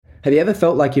Have you ever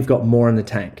felt like you've got more in the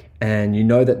tank and you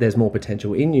know that there's more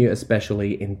potential in you,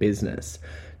 especially in business?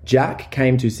 Jack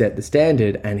came to set the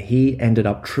standard and he ended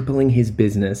up tripling his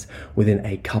business within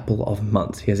a couple of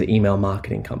months. He has an email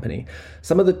marketing company.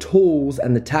 Some of the tools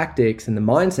and the tactics and the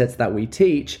mindsets that we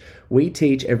teach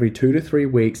every 2 to 3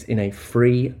 weeks in a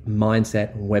free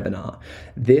mindset webinar.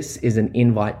 This is an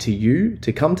invite to you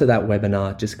to come to that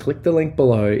webinar. Just click the link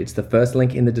below. It's the first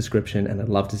link in the description and I'd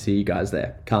love to see you guys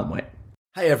there. Can't wait.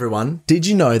 Hey everyone, did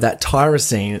you know that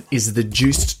tyrosine is the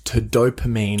juice to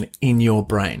dopamine in your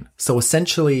brain? So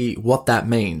essentially what that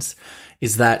means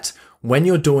is that when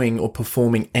you're doing or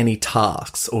performing any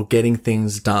tasks or getting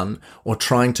things done or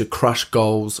trying to crush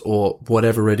goals or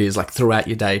whatever it is, like throughout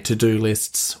your day, to-do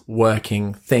lists,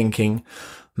 working, thinking,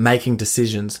 making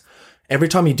decisions, every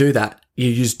time you do that, you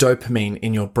use dopamine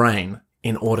in your brain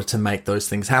in order to make those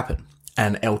things happen.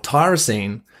 And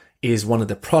L-tyrosine is one of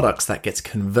the products that gets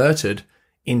converted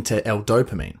into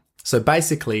L-dopamine. So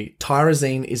basically,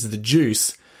 tyrosine is the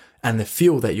juice and the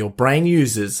fuel that your brain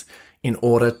uses in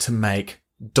order to make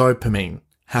dopamine.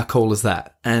 How cool is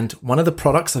that? And one of the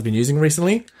products I've been using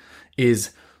recently is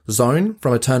Zone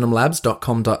from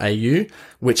eternumlabs.com.au,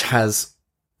 which has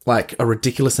like a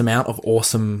ridiculous amount of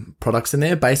awesome products in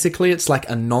there. Basically, it's like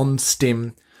a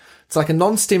non-stim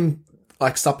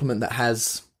like supplement that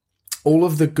has all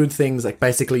of the good things like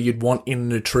basically you'd want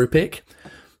in a nootropic,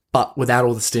 but without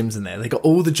all the stims in there. They got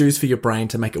all the juice for your brain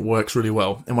to make it work really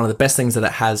well. And one of the best things that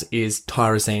it has is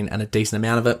tyrosine and a decent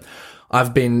amount of it.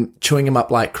 I've been chewing them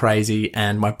up like crazy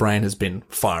and my brain has been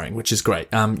firing, which is great.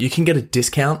 You can get a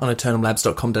discount on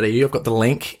eternumlabs.com.au. I've got the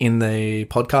link in the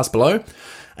podcast below.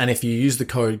 And if you use the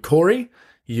code Corey,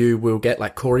 you will get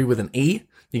like Corey with an E.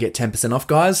 You get 10% off,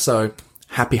 guys. So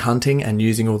happy hunting and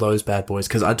using all those bad boys.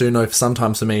 Because I do know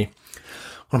sometimes for me,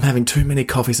 when I'm having too many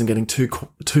coffees and getting too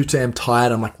damn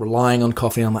tired, I'm like relying on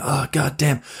coffee. I'm like, oh, god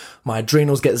damn, my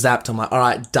adrenals get zapped. I'm like, all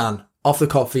right, done. Off the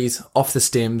coffees, off the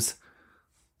stims,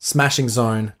 smashing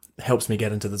Zone helps me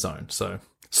get into the zone. So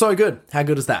good. How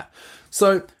good is that?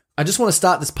 So I just want to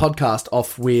start this podcast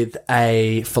off with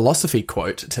a philosophy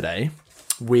quote today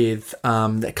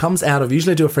that comes out of,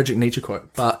 usually I do a Friedrich Nietzsche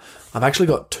quote, but I've actually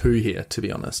got two here, to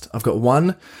be honest. I've got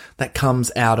one that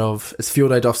comes out of, it's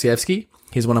Fyodor Dostoevsky.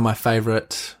 He's one of my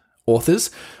favorite authors.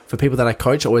 For people that I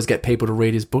coach, I always get people to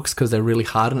read his books because they're really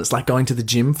hard and it's like going to the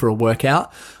gym for a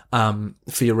workout for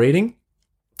your reading,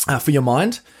 for your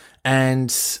mind.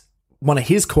 And one of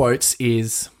his quotes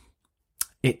is,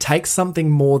 "It takes something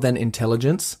more than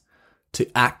intelligence to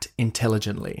act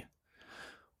intelligently."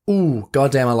 Ooh,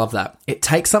 goddamn, I love that. It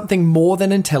takes something more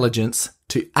than intelligence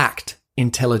to act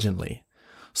intelligently.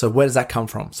 So where does that come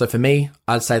from? So for me,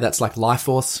 I'd say that's like life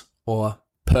force or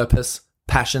purpose,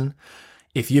 passion.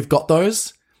 If you've got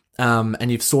those and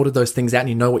you've sorted those things out and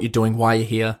you know what you're doing, why you're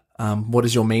here, what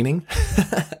is your meaning,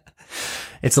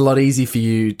 it's a lot easier for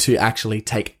you to actually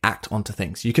take act onto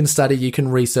things. You can study, you can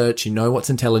research, you know what's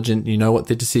intelligent, you know what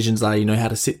the decisions are, you know how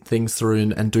to sit things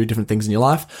through and do different things in your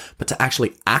life. But to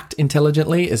actually act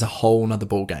intelligently is a whole nother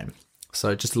ball game.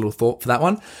 So just a little thought for that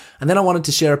one. And then I wanted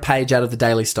to share a page out of the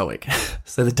Daily Stoic.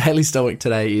 So the Daily Stoic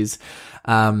today is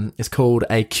called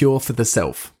A Cure for the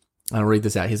Self. I'll read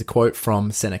this out. Here's a quote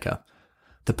from Seneca.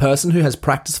 "The person who has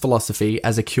practiced philosophy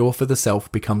as a cure for the self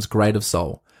becomes great of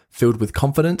soul, filled with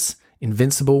confidence,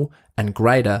 invincible, and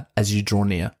greater as you draw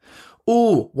near."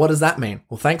 Ooh, what does that mean?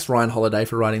 Well, thanks Ryan Holiday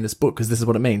for writing this book because this is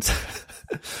what it means.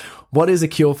 What is a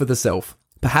cure for the self?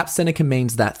 Perhaps Seneca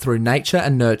means that through nature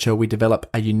and nurture, we develop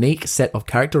a unique set of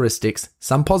characteristics,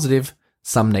 some positive,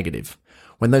 some negative.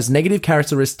 When those negative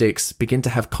characteristics begin to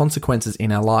have consequences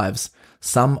in our lives,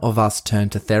 some of us turn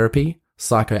to therapy,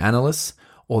 psychoanalysts,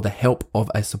 or the help of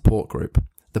a support group.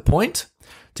 The point?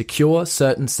 To cure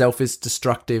certain selfish,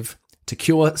 destructive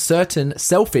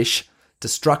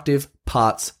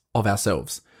parts of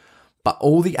ourselves. But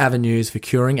all the avenues for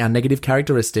curing our negative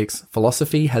characteristics,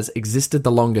 philosophy has existed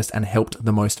the longest and helped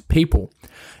the most people.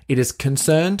 It is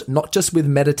concerned not just with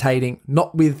mitigating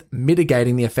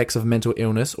the effects of mental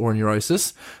illness or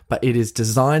neurosis, but it is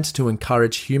designed to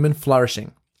encourage human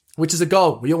flourishing, which is a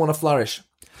goal. We all want to flourish.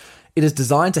 It is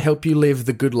designed to help you live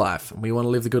the good life. And we want to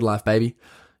live the good life, baby.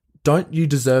 Don't you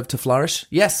deserve to flourish?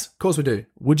 Yes, of course we do.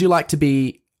 Wouldn't you like to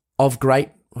be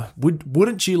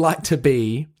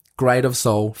great of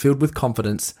soul, filled with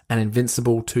confidence and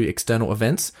invincible to external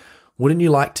events? Wouldn't you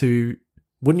like to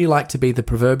be the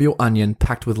proverbial onion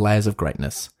packed with layers of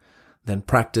greatness? Then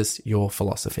practice your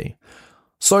philosophy.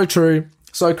 So true,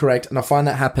 so correct. And I find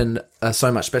that happen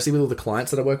so much, especially with all the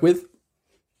clients that I work with.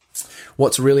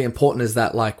 What's really important is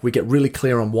that like we get really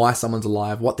clear on why someone's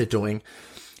alive, what they're doing.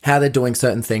 how they're doing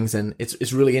certain things. And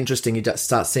it's really interesting. You just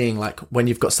start seeing like when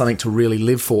you've got something to really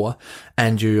live for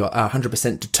and you are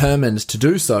 100% determined to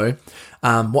do so,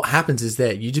 what happens is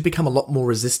that you just become a lot more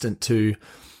resistant to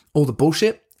all the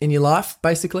bullshit in your life,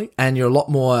 basically. And you're a lot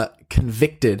more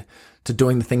convicted to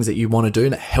doing the things that you want to do.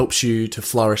 And it helps you to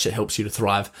flourish. It helps you to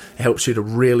thrive. It helps you to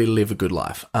really live a good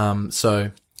life.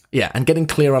 So yeah, and getting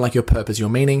clear on like your purpose, your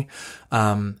meaning,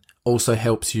 also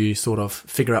helps you sort of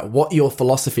figure out what your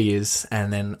philosophy is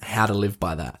and then how to live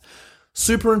by that.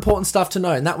 Super important stuff to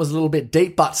know. And that was a little bit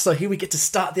deep, but so here we get to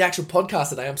start the actual podcast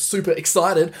today. I'm super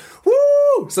excited.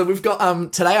 Woo! So we've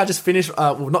got, today I just finished,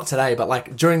 well, not today, but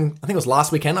like during, I think it was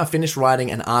last weekend, I finished writing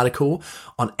an article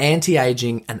on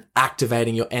anti-aging and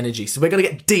activating your energy. So we're going to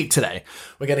get deep today.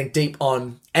 We're getting deep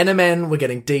on NMN. We're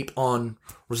getting deep on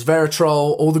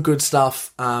resveratrol, all the good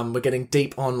stuff. We're getting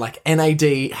deep on like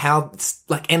NAD, how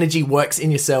like energy works in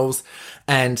your cells.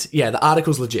 And yeah, the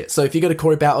article's legit. So if you go to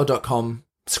CoreyBoutwell.com,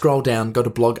 scroll down, go to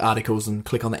blog articles and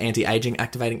click on the anti-aging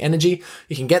activating energy,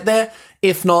 you can get there.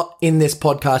 If not, in this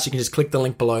podcast, you can just click the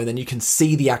link below and then you can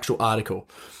see the actual article.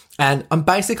 And I'm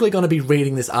basically going to be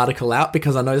reading this article out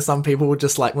because I know some people would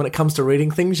just like, when it comes to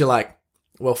reading things, you're like,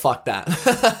 well, fuck that.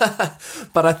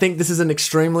 But I think this is an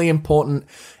extremely important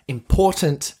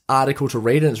article to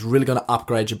read, and it's really going to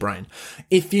upgrade your brain.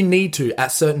 If you need to,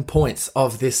 at certain points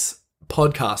of this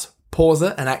podcast, pause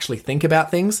it and actually think about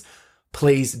things,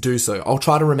 please do so. I'll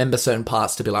try to remember certain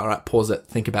parts to be like, all right, pause it,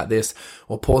 think about this,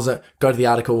 or pause it, go to the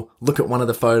article, look at one of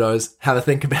the photos, have a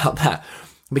think about that.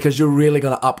 Because you're really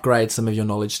going to upgrade some of your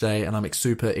knowledge today. And I'm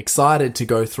super excited to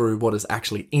go through what is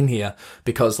actually in here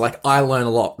because like I learn a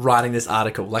lot writing this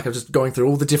article. Like I'm just going through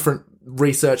all the different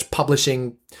research,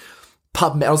 publishing,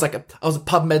 PubMed. I was a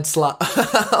PubMed slut.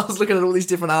 I was looking at all these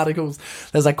different articles.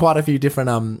 There's like quite a few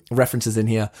different references in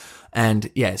here.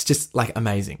 And yeah, it's just like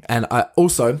amazing. And I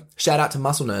also shout out to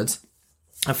Muscle Nerds.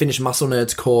 I finished Muscle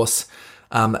Nerds course,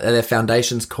 their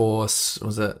foundations course,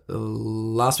 was it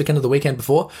last weekend or the weekend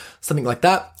before? Something like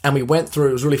that. And we went through,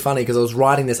 it was really funny because I was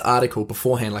writing this article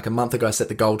beforehand, like a month ago, I set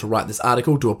the goal to write this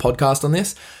article, do a podcast on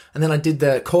this. And then I did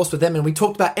the course with them and we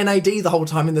talked about NAD the whole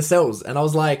time in the cells. And I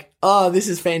was like, oh, this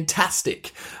is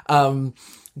fantastic.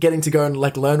 Getting to go and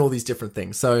like learn all these different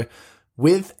things. So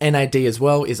with NAD as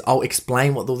well is I'll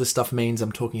explain what all this stuff means.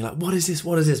 I'm talking like, what is this?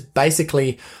 What is this?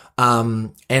 Basically,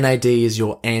 NAD is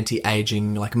your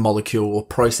anti-aging like molecule or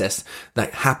process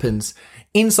that happens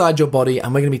inside your body.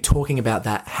 And we're going to be talking about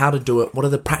that, how to do it. What are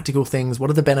the practical things?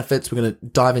 What are the benefits? We're going to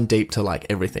dive in deep to like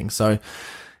everything. So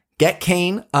get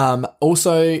keen.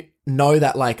 Also know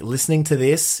that like listening to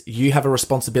this, you have a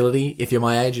responsibility. If you're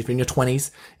my age, if you're in your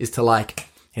 20s, is to like,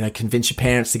 convince your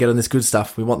parents to get on this good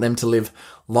stuff. We want them to live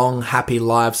long, happy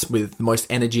lives with the most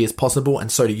energy as possible. And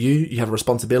so do you. You have a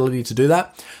responsibility to do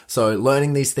that. So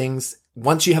learning these things,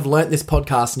 once you have learnt this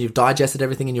podcast and you've digested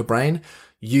everything in your brain,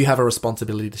 you have a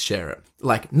responsibility to share it.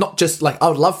 Like, not just like, I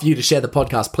would love for you to share the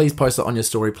podcast. Please post it on your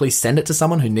story. Please send it to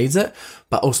someone who needs it.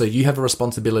 But also you have a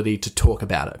responsibility to talk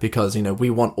about it because,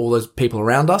 we want all those people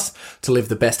around us to live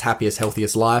the best, happiest,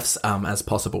 healthiest lives as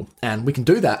possible. And we can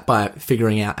do that by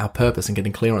figuring out our purpose and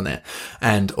getting clear on that.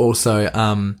 And also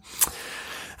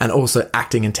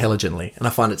acting intelligently. And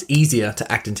I find it's easier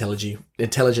to act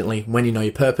intelligently when you know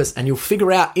your purpose. And you'll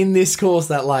figure out in this course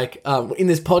that in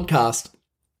this podcast,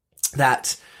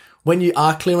 that when you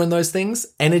are clear on those things,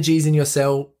 energies in your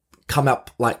cell come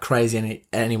up like crazy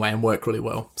anyway and work really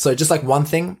well. So just like one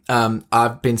thing,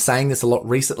 I've been saying this a lot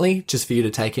recently, just for you to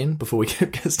take in before we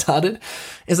get started,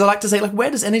 is I like to say like, where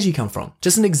does energy come from?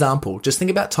 Just an example. Just think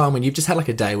about time when you've just had like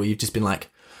a day where you've just been like,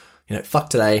 fuck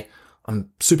today.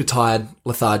 I'm super tired,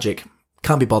 lethargic,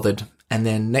 can't be bothered. And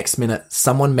then next minute,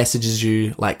 someone messages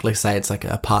you, like, let's say it's like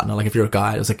a partner, like if you're a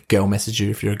guy, it was like a girl message you.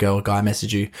 If you're a girl, a guy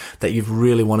message you that you've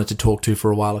really wanted to talk to for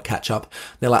a while or catch up.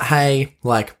 They're like, hey,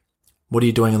 like, what are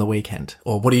you doing on the weekend?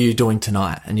 Or what are you doing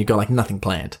tonight? And you've got like nothing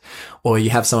planned. Or you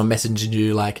have someone messaging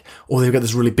you like, oh, they've got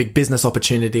this really big business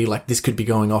opportunity. Like this could be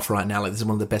going off right now. Like this is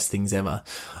one of the best things ever.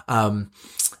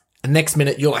 And next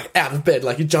minute you're like out of bed,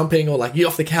 like you're jumping or like you're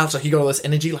off the couch, like you got all this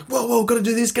energy, like, whoa, gotta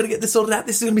do this, gotta get this sorted out.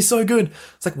 This is gonna be so good.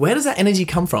 It's like, where does that energy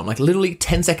come from? Like literally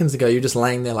 10 seconds ago, you're just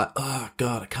laying there like, oh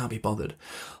God, I can't be bothered.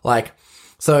 Like,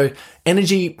 so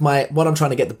energy, what I'm trying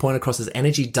to get the point across is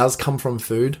energy does come from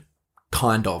food.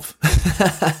 Kind of.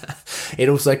 It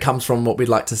also comes from what we'd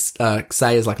like to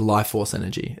say is like life force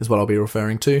energy is what I'll be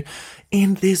referring to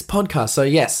in this podcast. So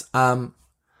yes,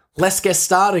 let's get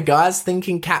started, guys.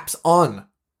 Thinking caps on.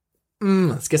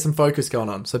 Let's get some focus going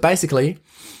on. So basically,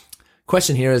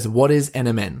 question here is, what is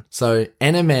NMN? So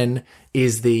NMN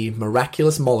is the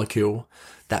miraculous molecule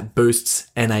that boosts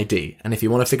NAD. And if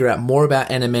you want to figure out more about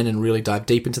NMN and really dive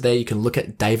deep into there, you can look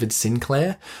at David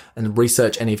Sinclair and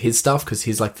research any of his stuff, because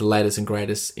he's like the latest and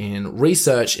greatest in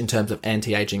research in terms of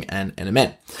anti-aging and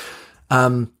NMN.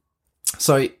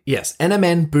 So yes,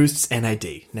 NMN boosts NAD.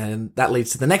 Now that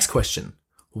leads to the next question.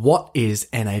 What is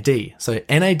NAD? So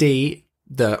NAD, I'm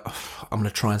going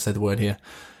to try and say the word here,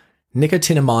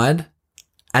 nicotinamide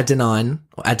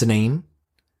adenine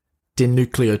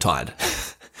dinucleotide,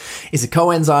 is a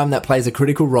coenzyme that plays a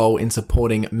critical role in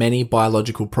supporting many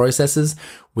biological processes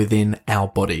within our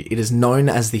body. It is known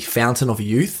as the fountain of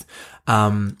youth,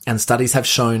 and studies have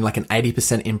shown like an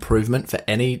 80% improvement for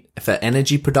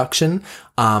energy production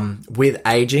with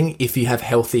aging if you have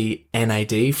healthy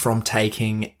NAD from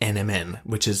taking NMN,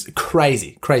 which is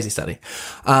crazy study.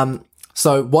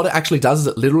 So what it actually does is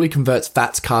it literally converts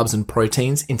fats, carbs, and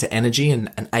proteins into energy and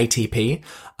ATP,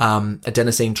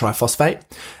 adenosine triphosphate.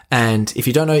 And if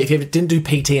you don't know, if you didn't do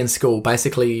PT in school,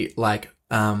 basically like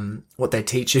what they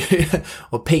teach you,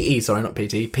 or PE, sorry, not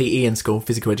PT, PE in school,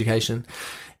 physical education,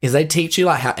 is they teach you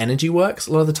like how energy works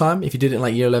a lot of the time, if you did it in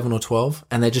like year 11 or 12,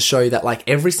 and they just show you that like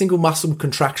every single muscle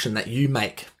contraction that you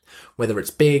make, whether it's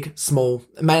big, small,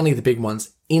 mainly the big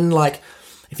ones, in like,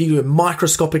 if you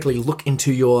microscopically look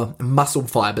into your muscle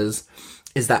fibers,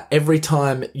 is that every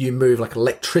time you move, like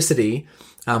electricity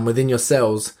within your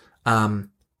cells,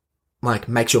 like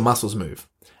makes your muscles move.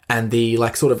 And the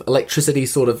like sort of electricity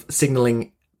sort of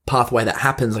signaling pathway that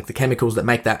happens, like the chemicals that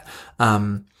make that,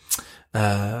 the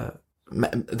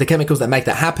chemicals that make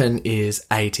that happen is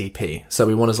ATP. So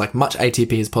we want as like much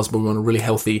ATP as possible. We want a really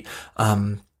healthy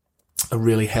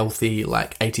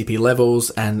like ATP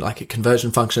levels and like a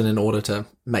conversion function in order to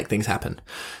make things happen.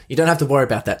 You don't have to worry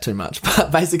about that too much,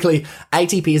 but basically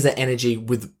ATP is the energy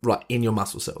with right in your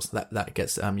muscle cells that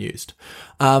gets used.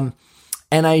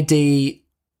 NAD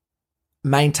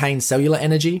maintains cellular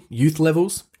energy, youth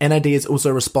levels. NAD is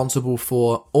also responsible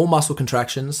for all muscle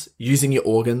contractions, using your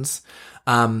organs.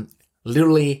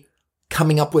 Literally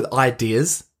coming up with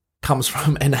ideas comes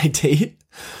from NAD.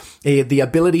 The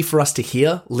ability for us to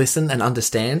hear, listen, and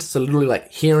understand. So literally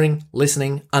like hearing,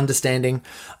 listening, understanding.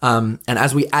 And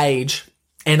as we age,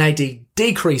 NAD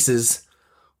decreases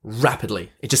rapidly.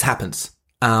 It just happens.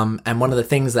 And one of the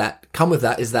things that come with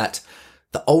that is that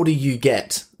the older you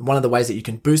get, one of the ways that you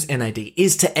can boost NAD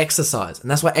is to exercise. And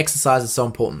that's why exercise is so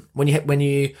important. When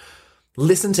you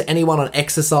listen to anyone on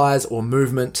exercise or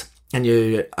movement, and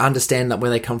you understand that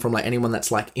where they come from, like anyone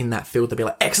that's like in that field, they'll be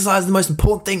like, exercise is the most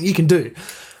important thing you can do.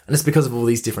 And it's because of all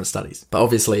these different studies. But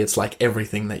obviously it's like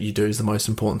everything that you do is the most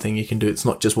important thing you can do. It's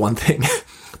not just one thing.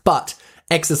 But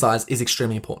exercise is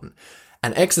extremely important.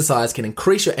 And exercise can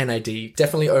increase your NAD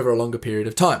definitely over a longer period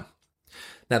of time.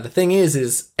 Now the thing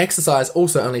is exercise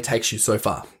also only takes you so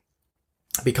far.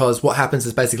 Because what happens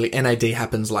is basically NAD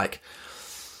happens like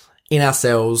in our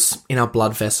cells, in our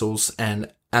blood vessels,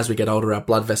 and as we get older, our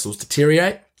blood vessels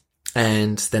deteriorate,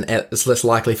 and then it's less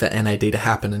likely for NAD to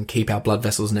happen and keep our blood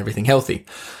vessels and everything healthy.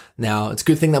 Now, it's a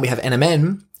good thing that we have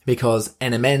NMN, because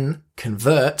NMN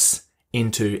converts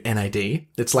into NAD.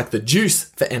 It's like the juice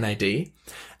for NAD.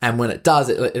 And when it does,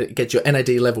 it gets your NAD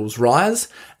levels rise,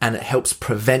 and it helps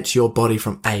prevent your body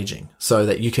from aging so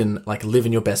that you can like live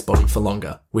in your best body for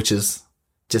longer, which is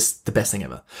just the best thing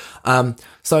ever.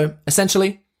 So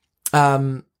essentially,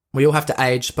 we all have to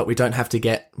age, but we don't have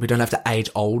to age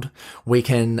old. We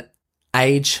can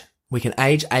age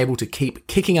able to keep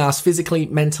kicking ass physically,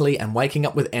 mentally, and waking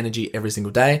up with energy every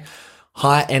single day.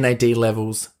 High NAD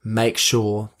levels make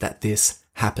sure that this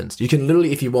happens. You can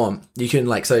literally, if you want, you can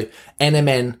like, so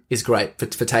NMN is great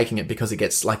for taking it because it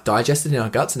gets like digested in our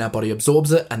guts and our body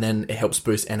absorbs it, and then it helps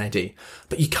boost NAD.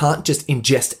 But you can't just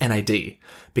ingest NAD,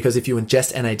 because if you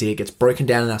ingest NAD, it gets broken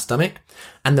down in our stomach,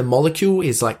 and the molecule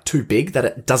is like too big that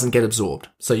it doesn't get absorbed.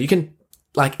 So you can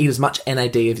like eat as much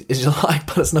NAD as you like,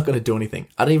 but it's not going to do anything.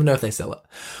 I don't even know if they sell it,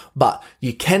 but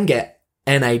you can get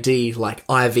NAD like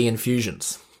IV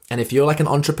infusions. And if you're like an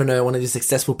entrepreneur, one of these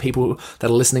successful people that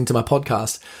are listening to my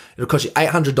podcast, it'll cost you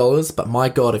 $800. But my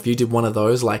God, if you did one of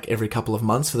those like every couple of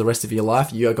months for the rest of your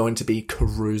life, you are going to be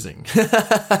cruising,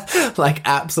 like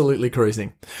absolutely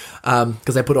cruising.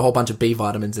 Because they put a whole bunch of B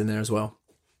vitamins in there as well.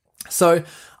 So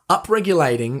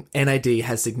upregulating NAD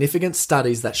has significant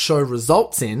studies that show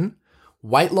results in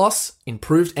weight loss,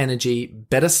 improved energy,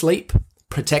 better sleep,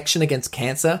 protection against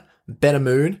cancer, better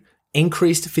mood,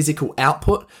 increased physical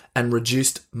output, and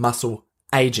reduced muscle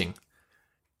aging.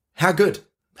 How good?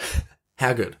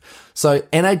 How good? So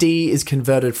NAD is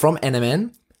converted from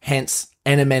NMN, hence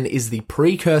NMN is the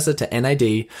precursor to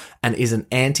NAD and is an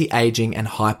anti-aging and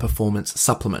high-performance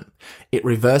supplement. It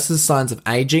reverses signs of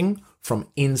aging from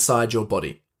inside your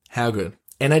body. How good?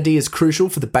 NAD is crucial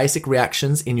for the basic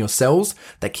reactions in your cells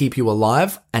that keep you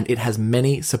alive, and it has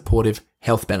many supportive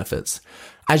health benefits.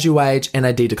 As you age,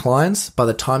 NAD declines. By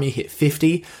the time you hit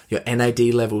 50, your NAD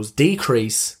levels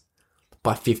decrease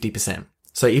by 50%.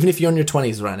 So even if you're in your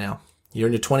 20s right now, you're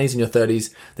in your 20s and your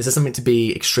 30s, this is something to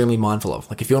be extremely mindful of.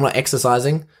 Like if you're not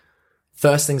exercising,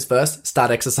 first things first,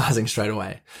 start exercising straight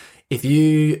away. If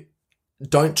you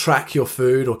don't track your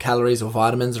food or calories or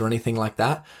vitamins or anything like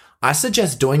that, I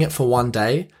suggest doing it for one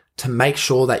day to make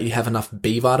sure that you have enough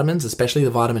B vitamins, especially the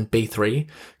vitamin B3,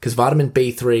 because vitamin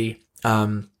B3,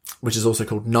 which is also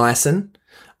called niacin,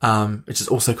 which is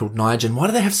also called Niagen. Why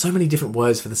do they have so many different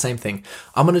words for the same thing?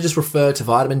 I'm going to just refer to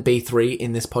vitamin B3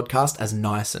 in this podcast as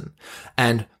niacin.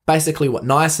 And basically what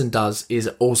niacin does is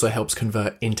it also helps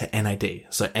convert into NAD.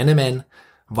 So NMN,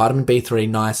 vitamin B3,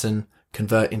 niacin,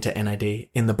 convert into NAD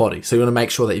in the body. So you want to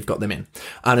make sure that you've got them in.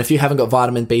 And if you haven't got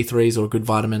vitamin B3s or a good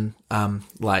vitamin,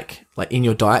 like in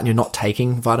your diet and you're not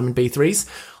taking vitamin B3s,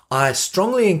 I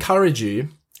strongly encourage you,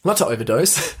 not to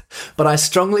overdose, but I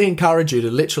strongly encourage you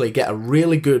to literally get a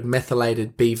really good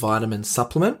methylated B vitamin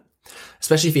supplement,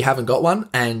 especially if you haven't got one,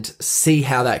 and see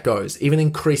how that goes. Even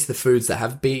increase the foods that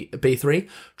have B3.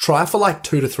 Try for like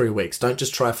 2 to 3 weeks. Don't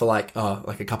just try for like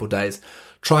a couple days.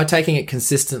 Try taking it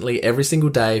consistently every single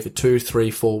day for 2,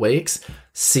 3, 4 weeks.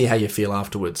 See how you feel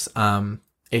afterwards.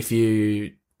 If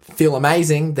you feel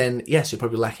amazing, then yes, you're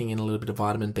probably lacking in a little bit of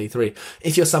vitamin B3.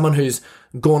 If you're someone who's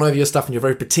gone over your stuff and you're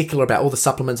very particular about all the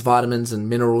supplements, vitamins and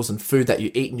minerals and food that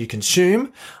you eat and you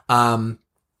consume,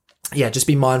 just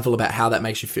be mindful about how that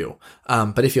makes you feel.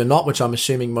 But if you're not, which I'm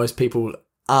assuming most people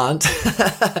aren't,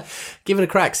 give it a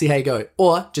crack, see how you go,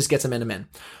 or just get some NMN.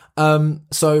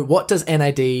 So what does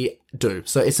NAD do?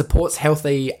 So it supports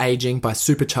healthy aging by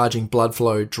supercharging blood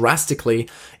flow drastically,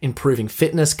 improving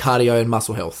fitness, cardio, and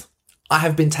muscle health. I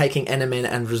have been taking NMN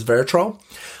and resveratrol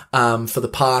for the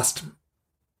past,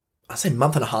 I'd say,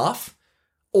 month and a half.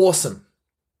 Awesome.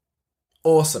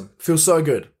 Feels so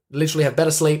good. Literally have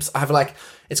better sleeps. I have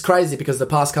it's crazy because the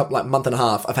past month and a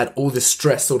half, I've had all this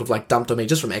stress sort of dumped on me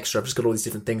just from extra. I've just got all these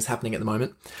different things happening at the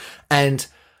moment. And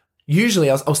usually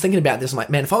I was thinking about this. I'm like,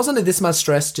 man, if I was under this much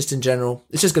stress just in general,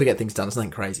 it's just got to get things done. It's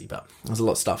nothing crazy, but there's a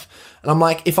lot of stuff. And I'm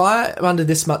like, if I am under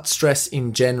this much stress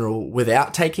in general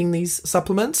without taking these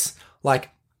supplements,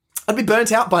 I'd be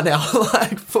burnt out by now,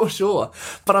 for sure.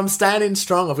 But I'm standing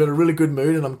strong. I've got a really good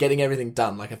mood and I'm getting everything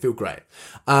done. I feel great.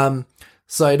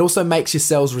 So it also makes your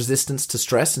cells resistant to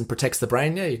stress and protects the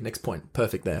brain. Yeah, next point.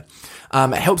 Perfect there.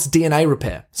 It helps DNA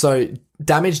repair. So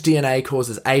damaged DNA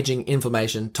causes aging,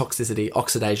 inflammation, toxicity,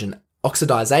 oxidation,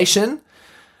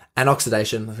 and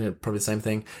oxidation, I think probably the same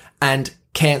thing, and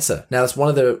cancer. Now, that's one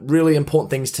of the really important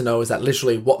things to know is that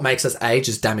literally what makes us age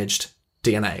is damaged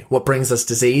DNA. What brings us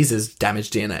disease is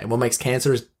damaged DNA. What makes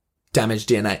cancer is damaged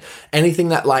DNA. Anything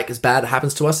that is bad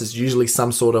happens to us is usually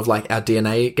some sort of our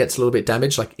DNA gets a little bit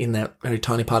damaged, in that very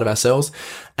tiny part of our cells.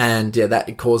 And yeah,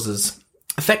 that causes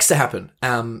effects to happen.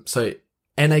 So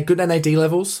good NAD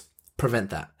levels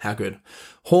prevent that. How good.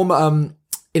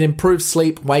 It improves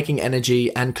sleep, waking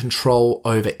energy, and control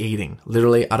over eating.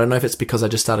 Literally, I don't know if it's because I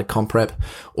just started comp prep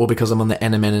or because I'm on the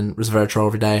NMN and resveratrol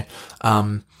every day,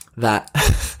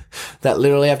 that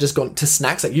literally I've just gone to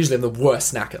snacks. Usually I'm the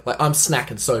worst snacker. I'm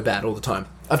snacking so bad all the time.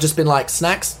 I've just been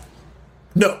snacks?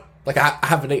 No. I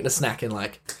haven't eaten a snack in I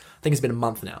think it's been a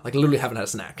month now. Literally haven't had a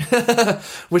snack,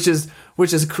 which is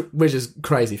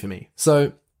crazy for me.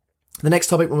 So the next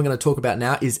topic we're going to talk about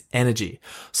now is energy.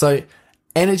 So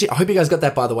energy, I hope you guys got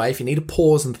that, by the way. If you need to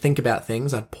pause and think about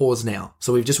things, I'd pause now.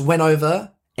 So we've just went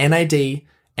over NAD,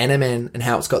 NMN, and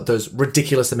how it's got those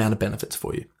ridiculous amount of benefits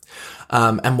for you,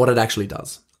 and what it actually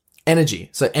does. Energy.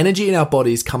 So energy in our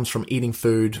bodies comes from eating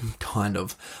food, kind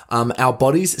of. Our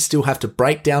bodies still have to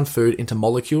break down food into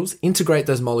molecules, integrate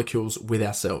those molecules with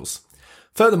our cells.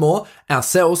 Furthermore, our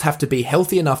cells have to be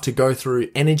healthy enough to go through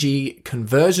energy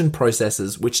conversion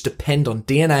processes which depend on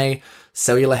DNA,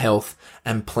 cellular health,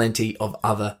 and plenty of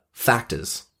other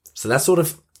factors. So that's sort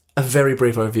of a very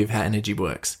brief overview of how energy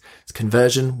works. It's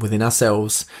conversion within our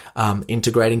cells,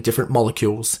 integrating different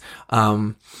molecules,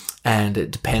 and it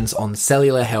depends on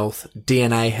cellular health,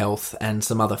 DNA health, and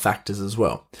some other factors as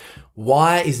well.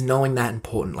 Why is knowing that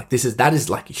important? That is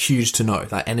huge to know.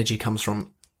 That energy comes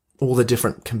from all the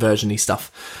different conversion-y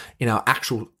stuff in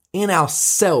our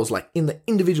cells, in the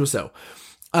individual cell.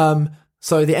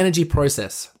 So the energy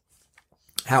process.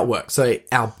 how it works. So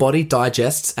our body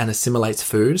digests and assimilates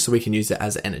food so we can use it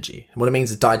as energy. And what it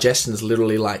means is digestion is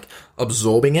literally like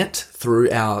absorbing it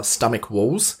through our stomach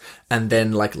walls and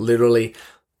then like literally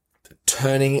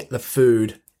turning the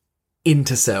food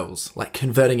into cells, like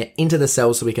converting it into the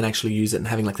cells so we can actually use it and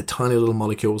having like the tiny little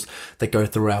molecules that go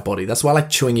through our body. That's why like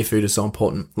chewing your food is so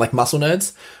important. Like Muscle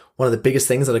Nerds, one of the biggest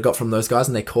things that I got from those guys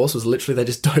in their course was literally they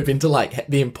just dove into like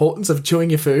the importance of chewing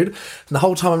your food. And the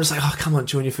whole time I'm just like, oh, come on,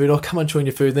 chewing your food. Oh, come on, chewing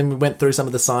your food. Then we went through some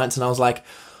of the science and I was like,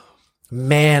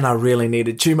 man, I really need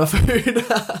to chew my food.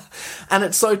 And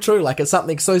it's so true. Like it's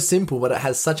something so simple, but it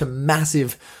has such a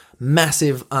massive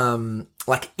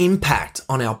like impact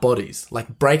on our bodies,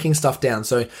 like breaking stuff down.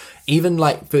 So even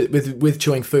like with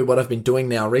chewing food, what I've been doing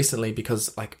now recently,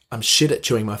 because like I'm shit at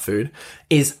chewing my food,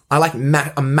 is I like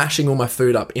I'm mashing all my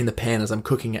food up in the pan as I'm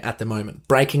cooking it at the moment,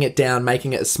 breaking it down,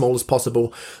 making it as small as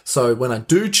possible. So when I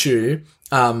do chew,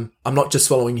 I'm not just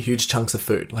swallowing huge chunks of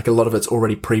food. Like a lot of it's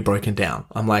already pre-broken down.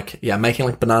 I'm like, making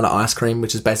like banana ice cream,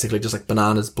 which is basically just like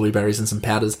bananas, blueberries, and some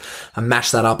powders. I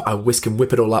mash that up. I whisk and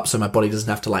whip it all up so my body doesn't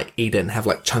have to like eat it and have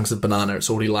like chunks of banana. It's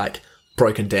already like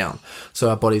broken down. So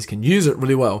our bodies can use it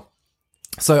really well.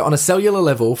 So on a cellular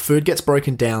level, food gets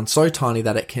broken down so tiny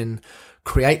that it can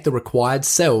create the required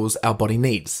cells our body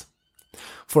needs.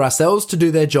 For our cells to do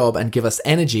their job and give us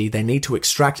energy, they need to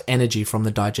extract energy from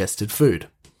the digested food.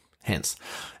 Hence,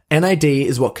 NAD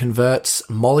is what converts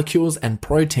molecules and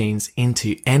proteins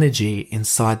into energy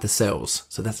inside the cells.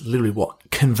 So that's literally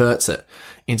what converts it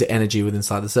into energy within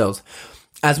inside the cells.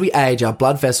 As we age, our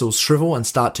blood vessels shrivel and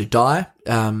start to die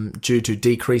due to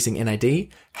decreasing NAD.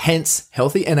 Hence,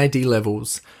 healthy NAD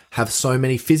levels have so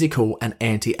many physical and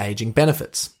anti-aging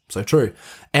benefits. So true.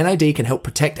 NAD can help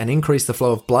protect and increase the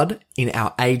flow of blood in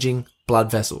our aging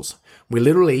blood vessels. We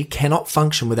literally cannot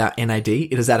function without NAD.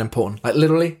 It is that important. Like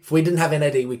literally, if we didn't have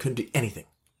NAD, we couldn't do anything.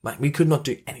 Like we could not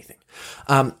do anything.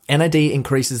 NAD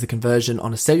increases the conversion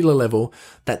on a cellular level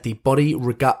that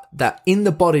in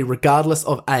the body, regardless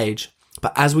of age.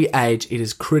 But as we age, it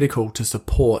is critical to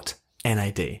support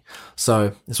NAD.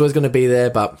 So it's always going to be there,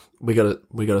 but we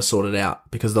gotta sort it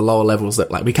out because the lower levels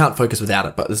that like we can't focus without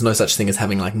it. But there's no such thing as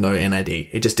having like no NAD.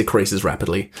 It just decreases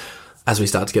rapidly as we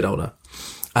start to get older.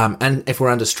 And if we're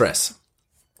under stress.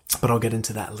 But I'll get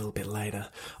into that a little bit later.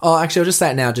 Oh, actually, I'll just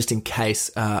say it now just in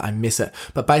case I miss it.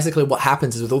 But basically what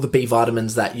happens is with all the B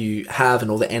vitamins that you have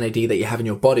and all the NAD that you have in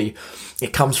your body,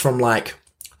 it comes from like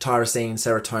tyrosine,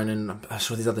 serotonin, I'm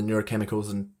sure these other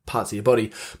neurochemicals and parts of your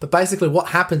body. But basically what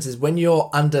happens is when you're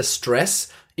under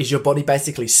stress is your body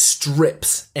basically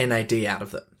strips NAD out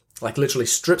of it. Like literally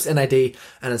strips NAD, and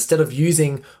instead of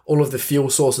using all of the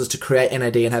fuel sources to create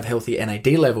NAD and have healthy NAD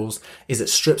levels, is it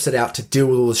strips it out to deal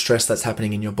with all the stress that's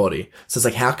happening in your body. So it's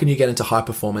like, how can you get into high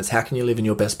performance? How can you live in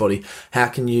your best body? How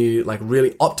can you like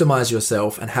really optimize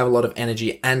yourself and have a lot of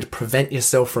energy and prevent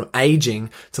yourself from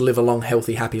aging to live a long,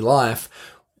 healthy, happy life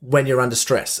when you're under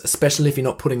stress, especially if you're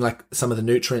not putting like some of the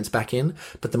nutrients back in.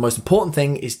 But the most important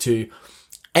thing is to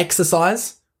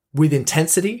exercise with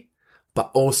intensity, but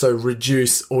also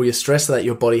reduce all your stress so that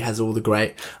your body has all the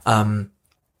great, that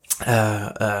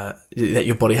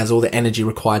your body has all the energy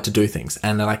required to do things.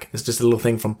 And like, it's just a little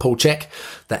thing from Paul Chek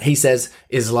that he says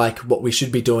is like what we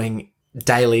should be doing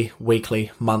daily,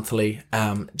 weekly, monthly,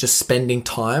 just spending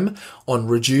time on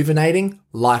rejuvenating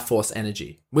life force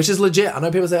energy, which is legit. I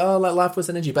know people say, oh, like life force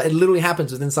energy, but it literally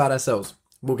happens within inside our cells.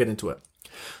 We'll get into it.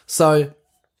 So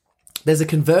there's a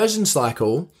conversion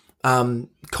cycle,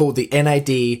 called the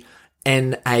NADH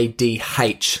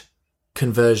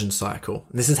conversion cycle.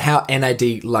 This is how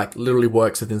NAD like literally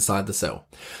works with inside the cell.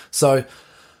 So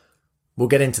we'll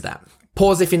get into that.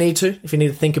 Pause if you need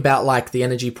to think about like the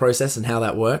energy process and how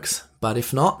that works. But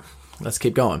if not, let's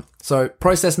keep going. So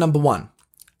process number 1,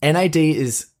 NAD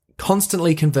is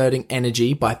constantly converting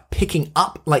energy by picking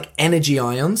up like energy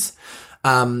ions,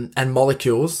 and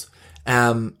molecules,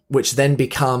 which then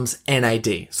becomes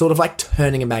NAD, sort of like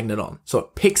turning a magnet on. So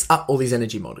it picks up all these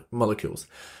energy molecules,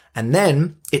 and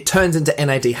then it turns into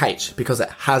NADH because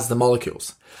it has the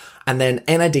molecules. And then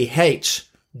NADH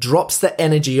drops the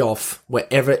energy off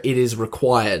wherever it is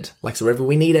required. Like, so wherever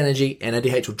we need energy,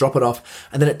 NADH will drop it off,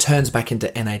 and then it turns back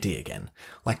into NAD again,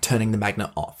 like turning the magnet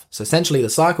off. So essentially the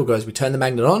cycle goes, we turn the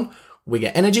magnet on, we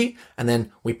get energy, and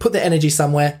then we put the energy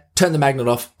somewhere, turn the magnet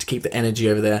off to keep the energy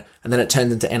over there, and then it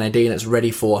turns into NAD and it's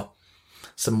ready for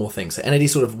some more things. So NAD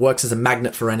sort of works as a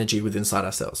magnet for energy within inside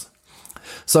our cells.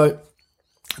 So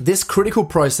this critical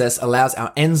process allows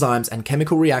our enzymes and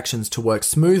chemical reactions to work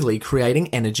smoothly, creating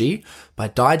energy by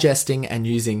digesting and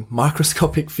using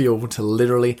microscopic fuel to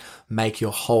literally make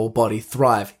your whole body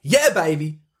thrive. Yeah,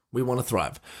 baby! We want to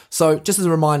thrive. So just as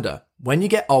a reminder, when you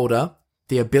get older,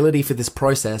 the ability for this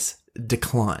process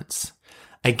declines.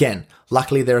 Again,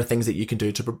 luckily there are things that you can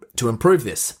do to improve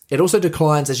this. It also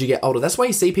declines as you get older. That's why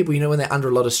you see people, when they're under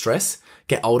a lot of stress,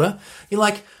 get older. You're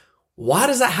like, why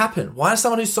does that happen? Why does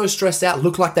someone who's so stressed out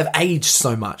look like they've aged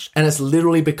so much? And it's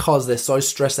literally because they're so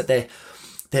stressed that they're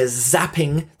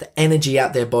zapping the energy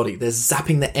out their body. They're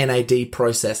zapping the NAD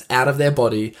process out of their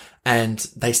body, and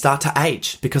they start to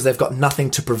age because they've got nothing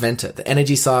to prevent it. The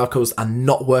energy cycles are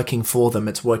not working for them.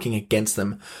 It's working against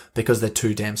them because they're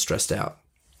too damn stressed out.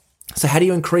 So how do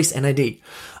you increase NAD?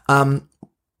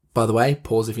 By the way,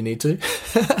 pause if you need to.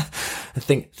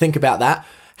 Think about that.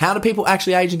 How do people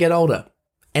actually age and get older?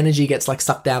 Energy gets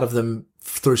sucked out of them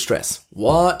through stress.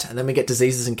 What? And then we get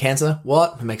diseases and cancer.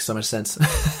 What? It makes so much sense.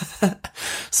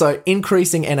 So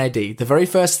increasing NAD. The very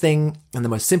first thing and the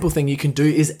most simple thing you can do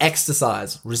is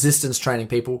exercise. Resistance training,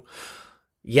 people.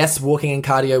 Yes, walking and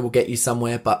cardio will get you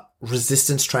somewhere, but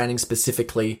resistance training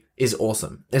specifically is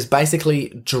awesome. It's basically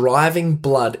driving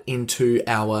blood into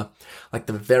our,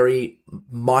 the very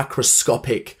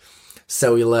microscopic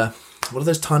cellular, what are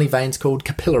those tiny veins called?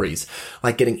 Capillaries.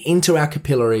 Getting into our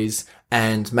capillaries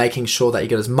and making sure that you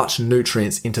get as much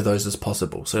nutrients into those as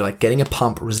possible. So getting a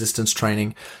pump, resistance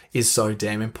training is so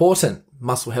damn important.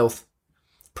 Muscle health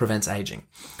prevents aging.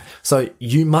 So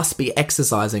you must be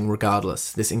exercising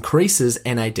regardless. This increases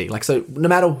NAD. So no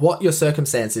matter what your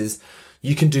circumstance is,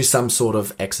 you can do some sort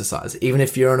of exercise. Even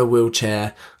if you're in a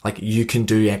wheelchair, you can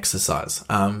do exercise.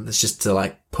 It's just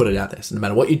to put it out there. So no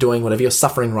matter what you're doing, whatever you're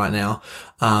suffering right now,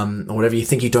 or whatever you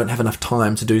think you don't have enough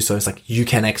time to do so, it's you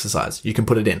can exercise. You can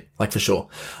put it in, for sure.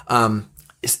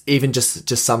 It's even just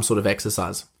some sort of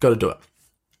exercise. Got to do it.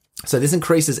 So this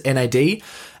increases NAD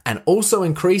and also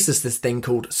increases this thing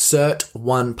called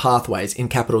SIRT1 pathways, in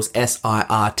capitals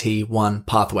SIRT1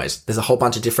 pathways. There's a whole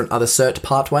bunch of different other SIRT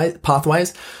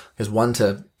pathways. There's 1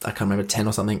 to, I can't remember, 10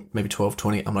 or something, maybe 12,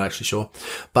 20, I'm not actually sure.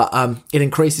 But it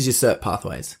increases your SIRT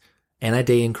pathways. NAD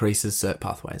increases SIRT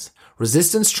pathways.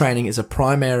 Resistance training is a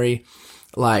primary,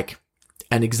 I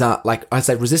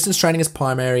say resistance training is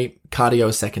primary, cardio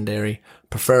is secondary,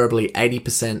 preferably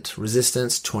 80%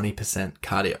 resistance, 20%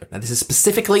 cardio. Now this is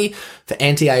specifically for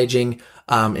anti-aging,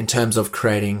 in terms of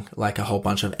creating a whole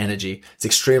bunch of energy. It's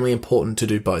extremely important to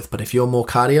do both. But if you're more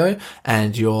cardio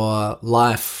and your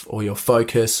life or your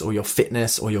focus or your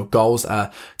fitness or your goals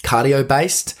are cardio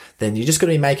based, then you're just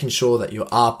going to be making sure that you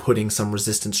are putting some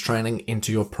resistance training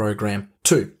into your program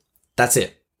too. That's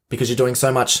it. Because you're doing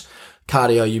so much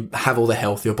cardio, you have all the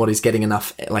health, your body's getting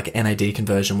enough NAD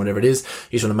conversion, whatever it is.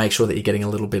 You just want to make sure that you're getting a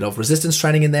little bit of resistance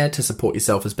training in there to support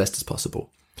yourself as best as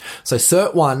possible. So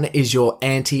SIRT1 is your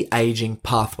anti-aging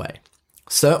pathway.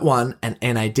 SIRT1 and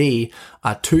NAD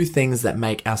are two things that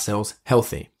make our cells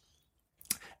healthy.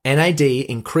 NAD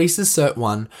increases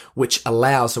SIRT1, which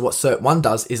allows, so what SIRT1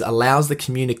 does is allows the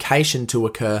communication to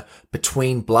occur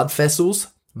between blood vessels,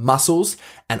 muscles,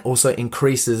 and also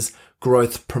increases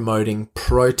growth promoting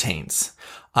proteins,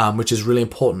 which is really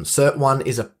important. SIRT1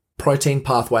 is a protein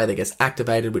pathway that gets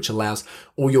activated, which allows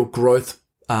all your growth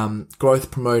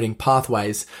promoting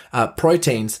pathways,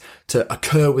 proteins to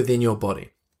occur within your body.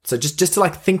 So just to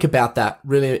think about that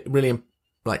really, really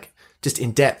just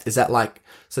in depth, is that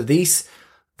so this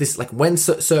when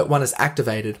SIRT1 is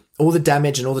activated, all the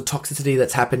damage and all the toxicity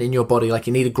that's happened in your body,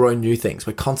 you need to grow new things.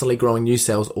 We're constantly growing new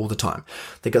cells all the time.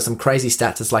 They've got some crazy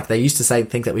stats. It's they used to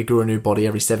think that we grew a new body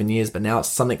every 7 years, but now it's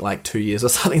something like 2 years or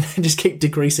something. They just keep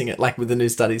decreasing it, with the new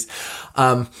studies.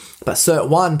 But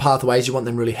SIRT1 pathways, you want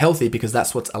them really healthy because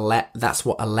that's what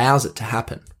allows it to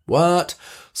happen. What?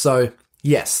 So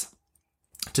yes.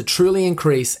 To truly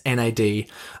increase NAD, you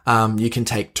can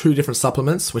take two different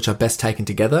supplements, which are best taken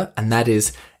together, and that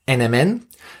is NMN.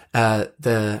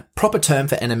 The proper term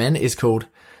for NMN is called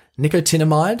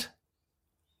nicotinamide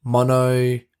I'm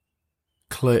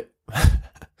going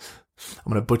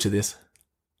to butcher this.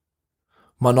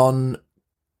 Mononucleotide.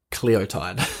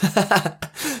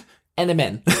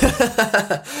 NMN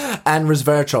and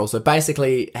resveratrol. So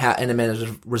basically how NMN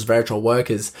and resveratrol work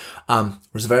is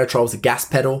resveratrol is a gas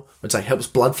pedal which helps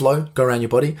blood flow go around your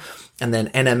body, and then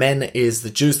NMN is the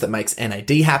juice that makes NAD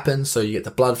happen. So you get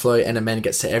the blood flow, NMN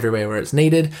gets to everywhere where it's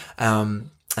needed,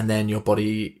 and then your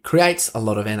body creates a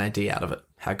lot of NAD out of it.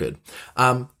 How good.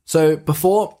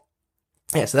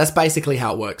 So that's basically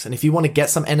how it works. And if you want to get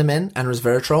some NMN and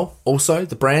resveratrol, also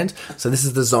the brand, so this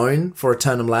is the zone for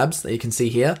Eternum Labs that you can see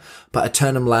here. But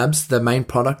Eternum Labs, the main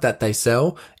product that they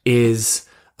sell is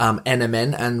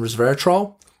NMN and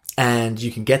resveratrol, and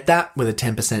you can get that with a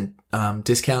 10%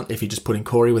 discount. If you just put in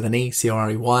Corey with an E,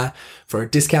 Corey, for a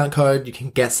discount code, you can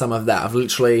get some of that.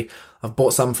 I've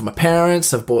bought some for my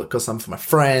parents. Got some for my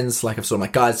friends. Like I've sort of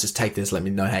like, guys, just take this. Let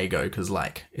me know how you go. Cause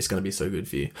like, it's going to be so good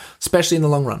for you, especially in the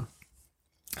long run.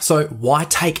 So why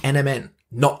take NMN,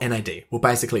 not NAD? Well,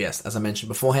 basically, yes, as I mentioned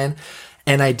beforehand,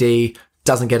 NAD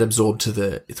doesn't get absorbed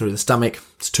through the stomach.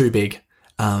 It's too big.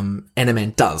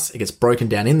 NMN does. It gets broken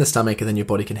down in the stomach, and then your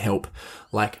body can help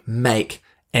like make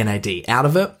NAD out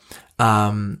of it,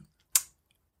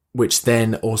 which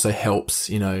then also helps,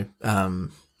 you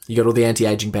got all the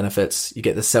anti-aging benefits, you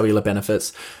get the cellular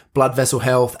benefits, blood vessel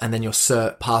health, and then your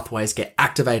SIRT pathways get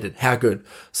activated. How good.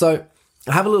 So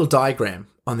I have a little diagram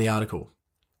on the article,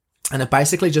 and it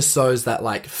basically just shows that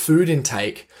like food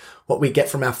intake, what we get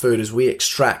from our food is we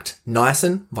extract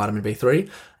niacin, vitamin B3,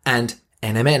 and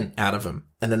NMN out of them.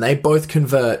 And then they both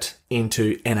convert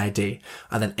into NAD.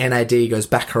 And then NAD goes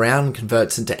back around and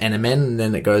converts into NMN, and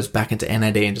then it goes back into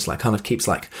NAD and just like kind of keeps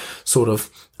like sort of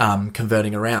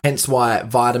converting around. Hence why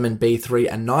vitamin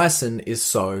B3 and niacin is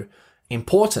so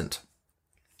important.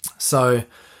 So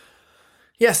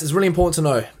yes, it's really important to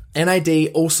know.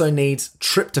 NAD also needs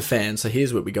tryptophan. So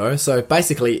here's where we go. So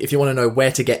basically, if you want to know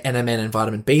where to get NMN and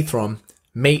vitamin B from,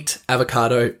 meat,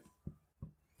 avocado,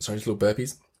 sorry, just little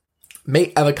burpees.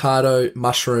 Meat, avocado,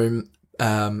 mushroom,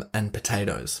 and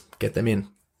potatoes. Get them in.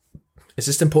 It's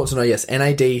just important to know, yes,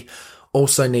 NAD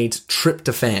also needs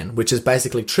tryptophan, which is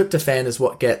basically tryptophan is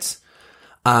what gets,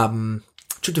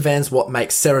 tryptophan's what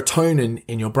makes serotonin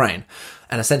in your brain.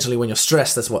 And essentially when you're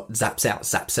stressed, that's what zaps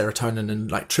serotonin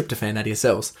and like tryptophan out of your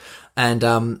cells. And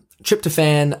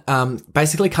tryptophan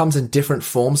basically comes in different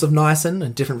forms of niacin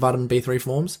and different vitamin B3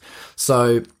 forms.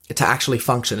 So to actually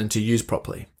function and to use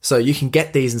properly. So you can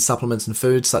get these in supplements and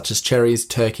foods such as cherries,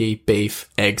 turkey, beef,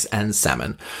 eggs, and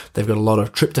salmon. They've got a lot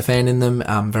of tryptophan in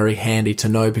them. Very handy to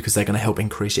know because they're going to help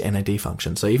increase your NAD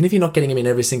function. So even if you're not getting them in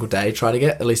every single day, try to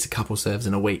get at least a couple serves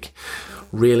in a week.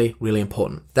 Really, really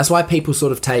important. That's why people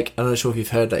sort of take, I'm not sure if you've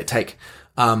heard, they take,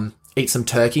 eat some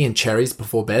turkey and cherries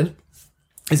before bed.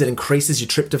 Is it increases your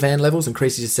tryptophan levels,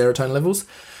 increases your serotonin levels,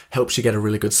 helps you get a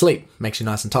really good sleep, makes you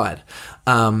nice and tired.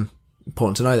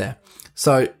 Important to know there.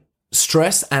 So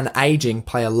stress and aging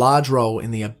play a large role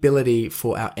in the ability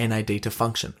for our NAD to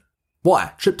function.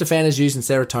 Why? Tryptophan is used in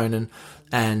serotonin,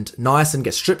 and niacin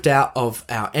gets stripped out of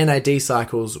our NAD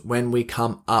cycles when we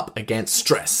come up against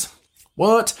stress.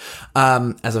 What?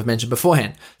 As I've mentioned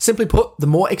beforehand, simply put, the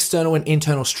more external and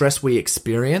internal stress we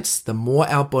experience, the more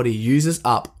our body uses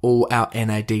up all our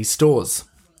NAD stores.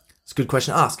 It's a good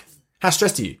question to ask. How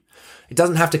stressed are you? It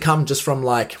doesn't have to come just from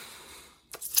like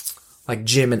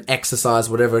gym and exercise,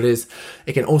 whatever it is.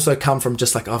 It can also come from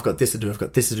just like, oh, I've got this to do, I've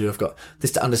got this to do, I've got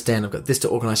this to understand, I've got this to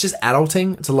organize. Just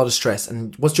adulting, it's a lot of stress.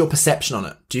 And what's your perception on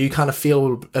it? Do you kind of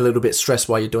feel a little bit stressed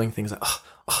while you're doing things like,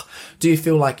 do you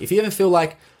feel like, if you ever feel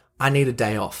like, I need a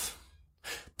day off,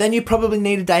 then you probably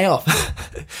need a day off.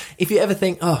 If you ever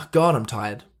think, oh God, I'm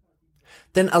tired,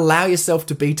 then allow yourself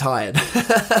to be tired.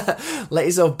 Let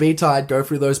yourself be tired, go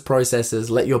through those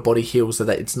processes, let your body heal so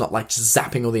that it's not like just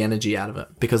zapping all the energy out of it,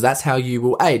 because that's how you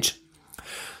will age.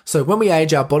 So when we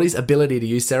age, our body's ability to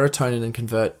use serotonin and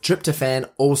convert tryptophan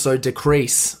also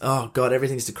decrease. Oh God,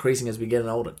 everything's decreasing as we get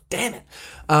older. Damn it.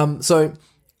 And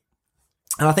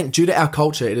I think due to our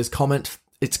culture, it's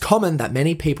common that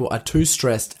many people are too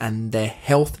stressed and their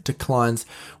health declines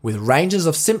with ranges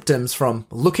of symptoms from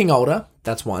looking older,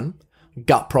 that's one,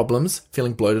 gut problems,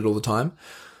 feeling bloated all the time,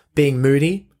 being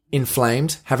moody,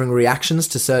 inflamed, having reactions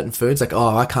to certain foods like,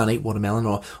 oh, I can't eat watermelon,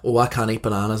 or oh, I can't eat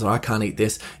bananas, or I can't eat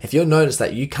this. If you'll notice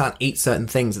that you can't eat certain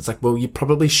things, it's like, well, you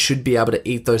probably should be able to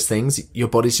eat those things. Your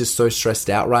body's just so stressed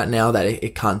out right now that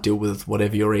it can't deal with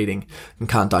whatever you're eating and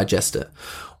can't digest it.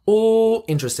 All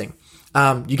interesting.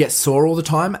 You get sore all the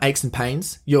time, aches and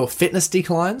pains. Your fitness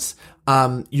declines.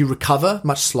 You recover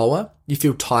much slower. You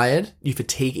feel tired. You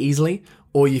fatigue easily,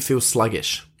 or you feel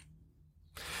sluggish.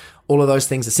 All of those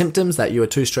things are symptoms that you are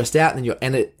too stressed out and your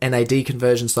NAD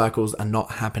conversion cycles are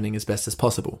not happening as best as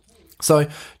possible. So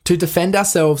to defend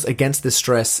ourselves against this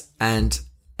stress and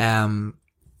our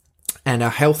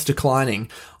health declining,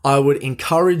 I would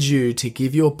encourage you to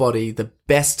give your body the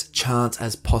best chance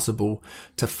as possible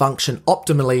to function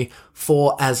optimally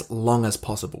for as long as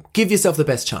possible. Give yourself the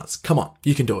best chance. Come on,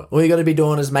 you can do it. All you got to be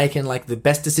doing is making like the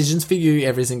best decisions for you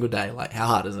every single day. Like, how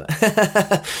hard is it?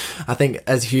 I think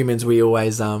as humans, we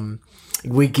always,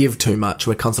 we give too much.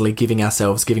 We're constantly giving our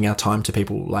time to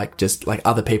people, like just like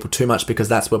other people too much, because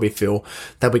that's where we feel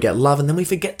that we get love, and then we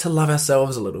forget to love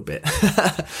ourselves a little bit.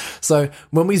 So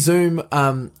when we zoom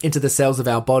into the cells of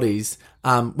our bodies,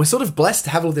 we're sort of blessed to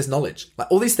have all this knowledge.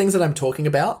 Like all these things that I'm talking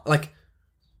about, like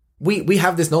we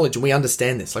have this knowledge and we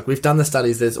understand this. Like, we've done the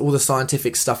studies. There's all the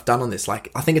scientific stuff done on this.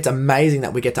 Like, I think it's amazing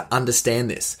that we get to understand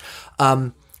this.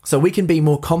 So we can be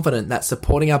more confident that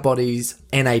supporting our body's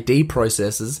NAD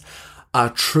processes are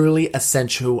truly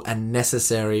essential and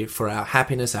necessary for our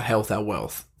happiness, our health, our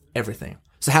wealth, everything.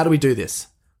 So how do we do this?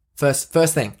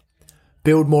 First thing,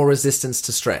 build more resistance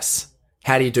to stress.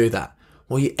 How do you do that?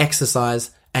 Well, you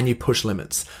exercise and you push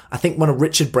limits. I think one of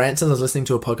Richard Branson, I was listening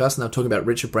to a podcast and they were talking about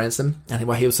Richard Branson and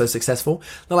why he was so successful.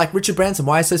 They're like, Richard Branson,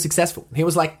 why are you so successful? And he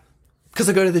was like, because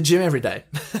I go to the gym every day.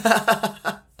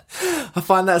 I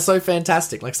find that so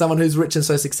fantastic. Like, someone who's rich and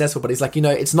so successful, but he's like,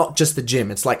 it's not just the gym.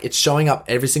 It's like, it's showing up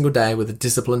every single day with a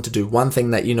discipline to do one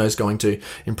thing that is going to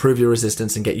improve your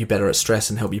resistance and get you better at stress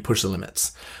and help you push the limits.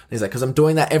 And he's like, because I'm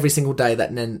doing that every single day,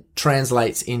 that then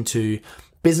translates into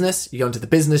business. You go into the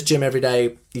business gym every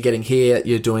day. You're getting here.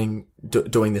 You're doing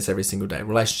this every single day.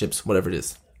 Relationships, whatever it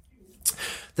is.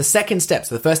 The second step.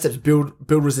 So the first step is build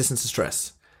resistance to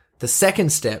stress. The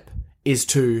second step is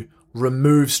to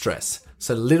remove stress.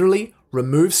 So literally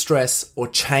remove stress or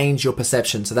change your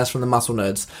perception. So that's from the Muscle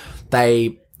Nerds.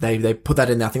 They put that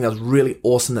in there. I think that was really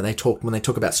awesome that when they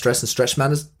talk about stress and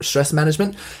stress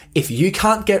management. If you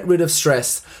can't get rid of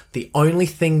stress, the only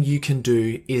thing you can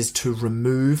do is to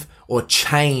remove or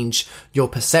change your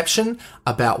perception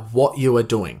about what you are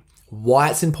doing, why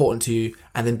it's important to you,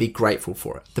 and then be grateful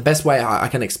for it. The best way I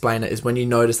can explain it is when you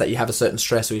notice that you have a certain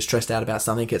stress or you're stressed out about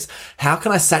something, it's how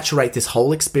can I saturate this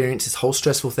whole experience, this whole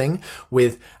stressful thing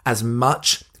with as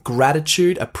much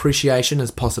gratitude, appreciation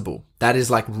as possible. That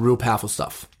is like real powerful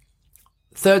stuff.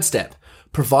 Third step,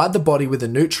 provide the body with the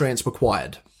nutrients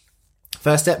required.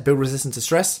 First step, build resistance to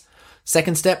stress.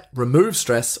 Second step, remove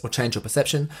stress or change your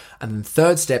perception. And then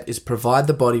third step is provide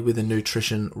the body with the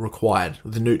nutrients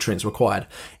required.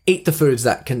 Eat the foods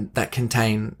that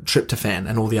contain tryptophan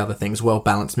and all the other things,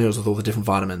 well-balanced meals with all the different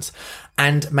vitamins.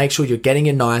 And make sure you're getting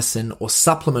your niacin or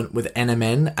supplement with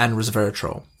NMN and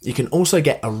resveratrol. You can also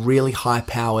get a really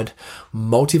high-powered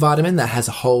multivitamin that has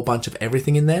a whole bunch of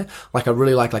everything in there. Like, I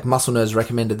really like Muscle Nerds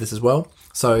recommended this as well.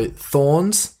 So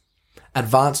Thorne's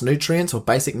Advanced Nutrients or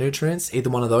Basic Nutrients, either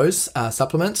one of those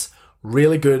supplements,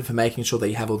 really good for making sure that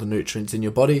you have all the nutrients in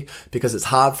your body, because it's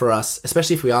hard for us,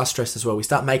 especially if we are stressed as well. We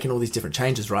start making all these different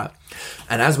changes, right?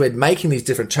 And as we're making these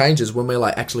different changes, when we're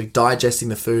like actually digesting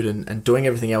the food and doing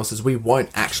everything else, is we won't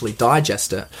actually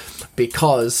digest it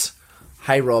because,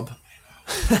 hey Rob,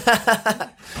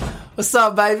 what's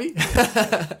up, baby?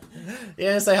 You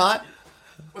want to say hi?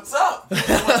 What's up?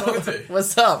 Who am I talking to?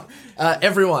 What's up?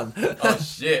 Everyone. Oh,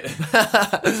 shit.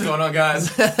 What's going on,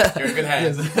 guys? You're in good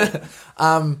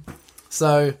hands.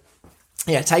 So,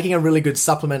 yeah, taking a really good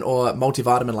supplement or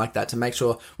multivitamin like that to make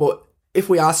sure, well, if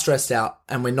we are stressed out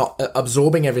and we're not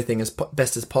absorbing everything as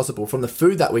best as possible from the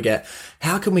food that we get,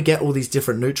 how can we get all these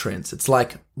different nutrients? It's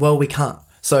like, well, we can't.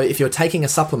 So if you're taking a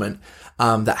supplement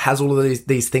that has all of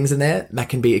these things in there, that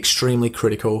can be extremely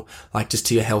critical, like just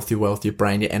to your health, your wealth, your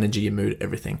brain, your energy, your mood,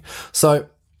 everything. So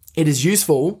it is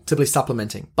useful to be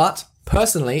supplementing, but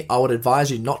personally, I would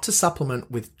advise you not to supplement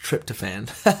with tryptophan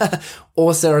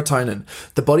or serotonin.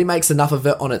 The body makes enough of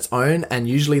it on its own, and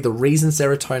usually the reason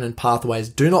serotonin pathways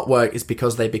do not work is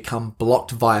because they become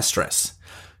blocked via stress.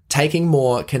 Taking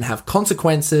more can have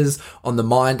consequences on the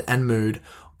mind and mood.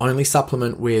 Only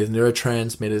supplement with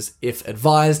neurotransmitters if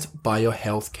advised by your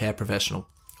healthcare professional.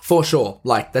 For sure.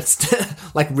 Like,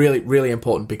 that's like really, really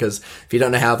important, because if you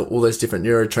don't know how all those different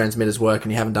neurotransmitters work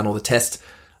and you haven't done all the tests,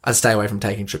 I'd stay away from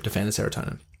taking tryptophan and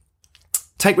serotonin.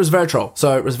 Take resveratrol.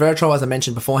 So resveratrol, as I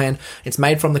mentioned beforehand, it's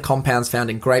made from the compounds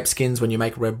found in grape skins when you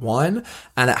make red wine,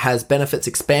 and it has benefits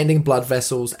expanding blood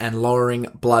vessels and lowering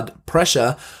blood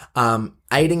pressure,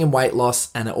 aiding in weight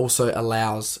loss, and it also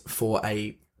allows for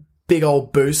a big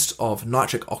old boost of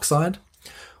nitric oxide.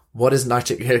 What is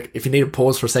nitric? If you need to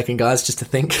pause for a second, guys, just to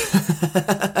think,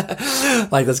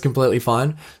 like, that's completely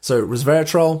fine. So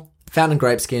resveratrol, found in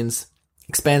grape skins,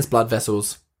 expands blood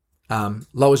vessels,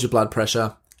 lowers your blood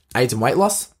pressure, aids in weight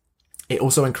loss. It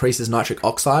also increases nitric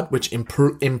oxide, which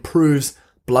improves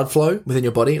blood flow within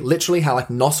your body. Literally how like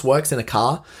NOS works in a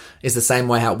car is the same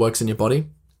way how it works in your body.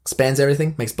 Expands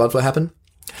everything, makes blood flow happen,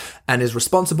 and is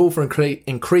responsible for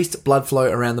increased blood flow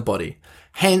around the body.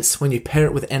 Hence, when you pair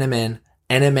it with NMN,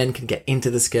 NMN can get into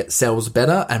the cells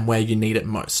better and where you need it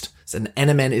most. So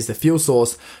NMN is the fuel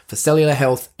source for cellular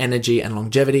health, energy, and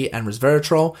longevity, and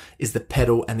resveratrol is the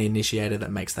pedal and the initiator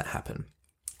that makes that happen.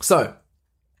 So,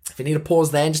 if you need to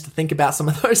pause there just to think about some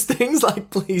of those things, like,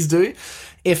 please do.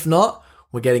 If not,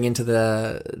 we're getting into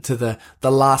the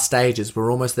last stages.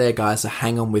 We're almost there, guys, so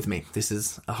hang on with me. This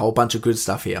is a whole bunch of good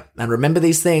stuff here. And remember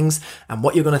these things and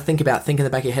what you're going to think about. Think in the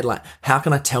back of your head, like, how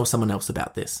can I tell someone else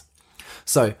about this?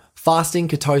 So fasting,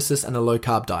 ketosis, and a low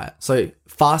carb diet. So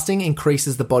fasting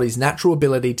increases the body's natural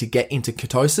ability to get into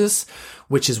ketosis,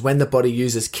 which is when the body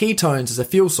uses ketones as a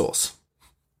fuel source.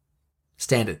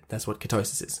 Standard. That's what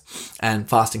ketosis is. And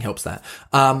fasting helps that.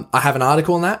 I have an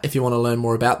article on that if you want to learn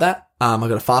more about that. I've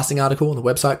got a fasting article on the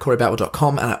website,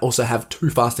 CoreyBatwell.com, and I also have 2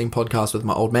 fasting podcasts with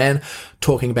my old man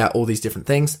talking about all these different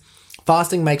things.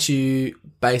 Fasting makes you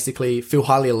basically feel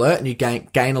highly alert and you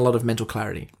gain a lot of mental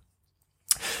clarity.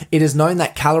 It is known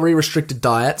that calorie-restricted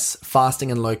diets,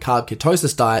 fasting and low-carb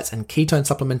ketosis diets, and ketone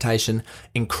supplementation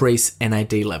increase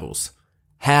NAD levels.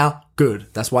 How good?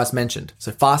 That's why it's mentioned.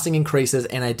 So fasting increases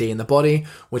NAD in the body,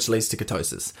 which leads to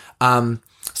ketosis.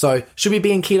 So should we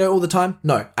be in keto all the time?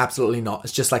 No, absolutely not.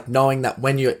 It's just like knowing that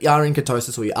when you are in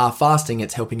ketosis or you are fasting,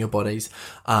 it's helping your bodies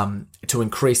to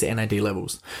increase the NAD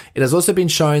levels. It has also been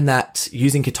shown that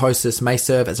using ketosis may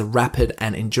serve as a rapid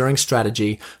and enduring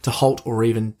strategy to halt or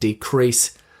even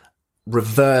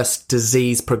reverse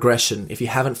disease progression. If you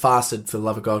haven't fasted, for the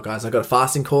love of God, guys, I've got a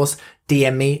fasting course.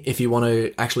 DM me if you want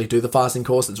to actually do the fasting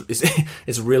course.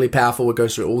 It's really powerful. It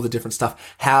goes through all the different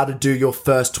stuff. How to do your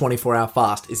first 24-hour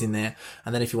fast is in there.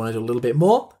 And then if you want to do a little bit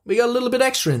more, we got a little bit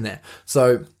extra in there.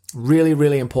 So really,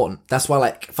 really important. That's why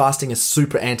like fasting is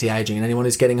super anti-aging, and anyone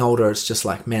who's getting older, it's just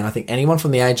like, man, I think anyone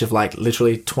from the age of like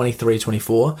literally 23,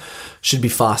 24 should be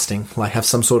fasting, like have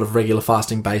some sort of regular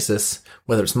fasting basis,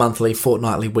 whether it's monthly,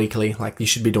 fortnightly, weekly, like you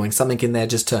should be doing something in there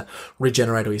just to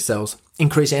regenerate all your cells.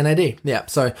 Increase NAD. Yeah.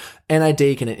 So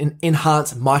NAD can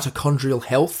enhance mitochondrial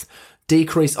health,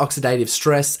 decrease oxidative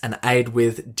stress, and aid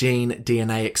with gene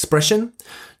DNA expression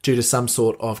due to some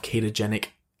sort of ketogenic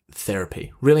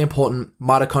therapy. Really important.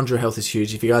 Mitochondrial health is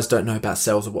huge. If you guys don't know about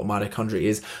cells or what mitochondria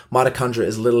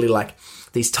is literally like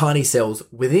these tiny cells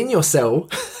within your cell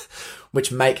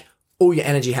which make all your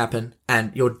energy happen,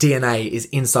 and your DNA is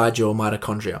inside your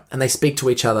mitochondria and they speak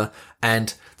to each other.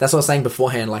 And that's what I was saying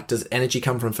beforehand, like, does energy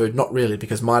come from food? Not really,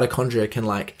 because mitochondria can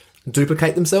like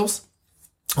duplicate themselves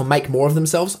or make more of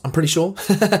themselves, I'm pretty sure.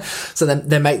 So then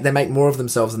they make more of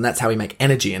themselves, and that's how we make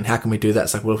energy. And how can we do that?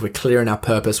 It's like, well, if we're clear in our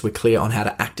purpose, we're clear on how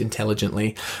to act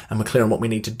intelligently, and we're clear on what we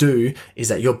need to do, is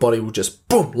that your body will just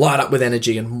boom, light up with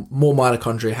energy, and more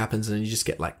mitochondria happens, and you just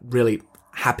get like really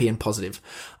happy and positive.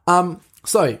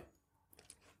 So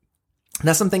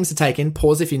that's some things to take in.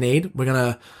 Pause if you need. We're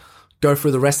going to go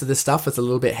through the rest of this stuff. It's a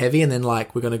little bit heavy. And then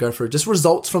like, we're going to go through just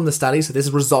results from the study. So this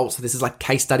is results. So this is like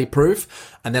case study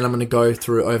proof. And then I'm going to go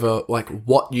through over like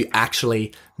what you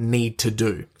actually need to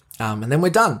do. And then we're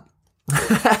done.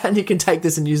 And you can take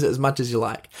this and use it as much as you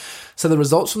like. So the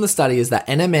results from the study is that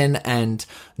NMN and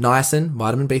niacin,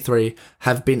 vitamin B3,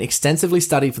 have been extensively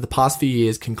studied for the past few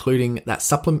years, concluding that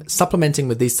supplementing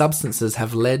with these substances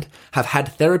have had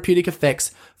therapeutic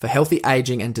effects for healthy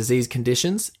aging and disease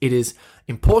conditions. It is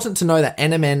important to know that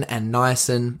NMN and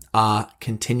niacin are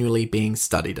continually being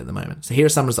studied at the moment. So here are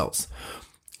some results.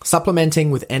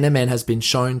 Supplementing with NMN has been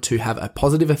shown to have a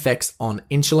positive effects on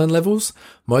insulin levels,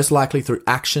 most likely through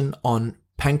action on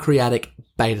pancreatic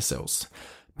beta cells.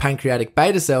 Pancreatic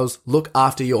beta cells look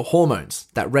after your hormones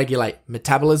that regulate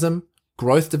metabolism,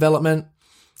 growth development,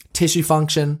 tissue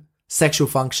function, sexual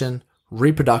function,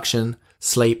 reproduction,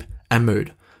 sleep, and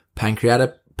mood.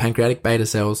 Pancreatic beta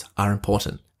cells are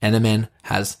important. NMN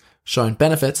has shown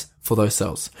benefits for those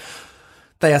cells.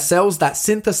 They are cells that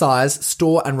synthesize,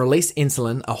 store, and release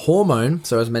insulin, a hormone.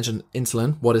 So as mentioned,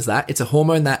 insulin, what is that? It's a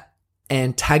hormone that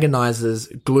antagonizes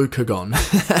glucagon,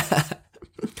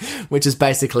 which is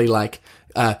basically like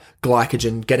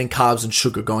glycogen, getting carbs and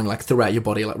sugar going like throughout your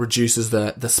body, like reduces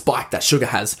the spike that sugar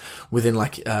has within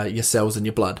like your cells and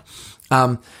your blood.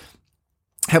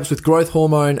 Helps with growth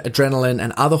hormone, adrenaline,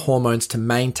 and other hormones to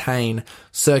maintain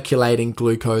circulating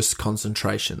glucose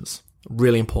concentrations.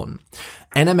 Really important.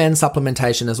 NMN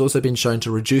supplementation has also been shown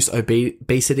to reduce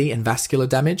obesity and vascular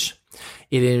damage.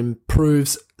 It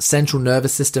improves central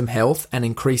nervous system health and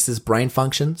increases brain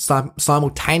function,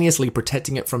 simultaneously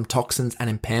protecting it from toxins and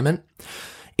impairment.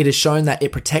 It is shown that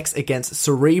it protects against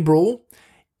cerebral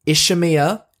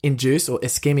ischemia-induced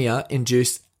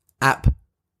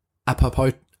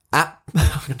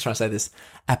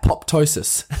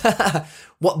apoptosis.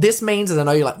 What this means is, I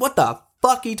know you're like, what the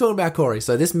fuck are you talking about, Corey?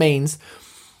 So this means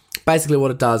basically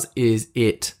what it does is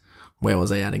where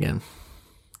was I at again?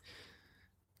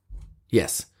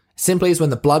 Yes. Simply is when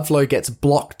the blood flow gets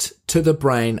blocked to the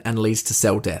brain and leads to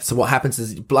cell death. So what happens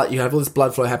is you have all this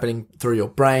blood flow happening through your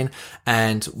brain,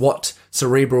 and what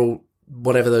cerebral,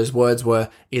 whatever those words were,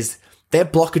 is they're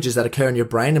blockages that occur in your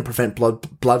brain and prevent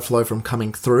blood flow from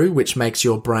coming through, which makes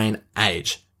your brain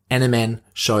age. NMN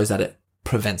shows that it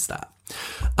prevents that.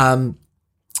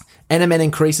 NMN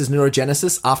increases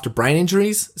neurogenesis after brain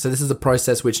injuries. So this is a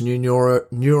process which new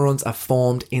neurons are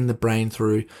formed in the brain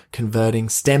through converting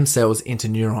stem cells into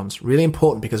neurons. Really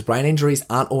important because brain injuries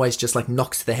aren't always just like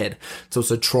knocks to the head. It's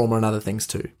also trauma and other things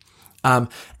too.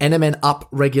 NMN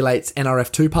upregulates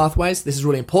NRF2 pathways. This is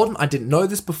really important. I didn't know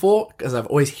this before because I've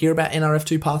always heard about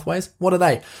NRF2 pathways. What are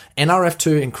they?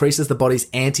 NRF2 increases the body's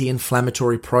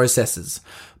anti-inflammatory processes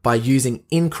by using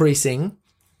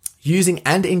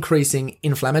and increasing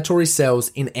inflammatory cells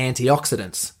in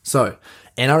antioxidants. So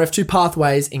NRF2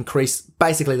 pathways increase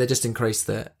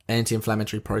the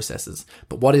anti-inflammatory processes.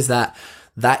 But what is that?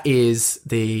 That is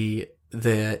the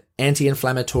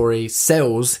anti-inflammatory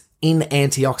cells in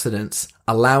antioxidants,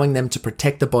 allowing them to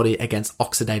protect the body against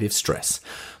oxidative stress.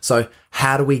 So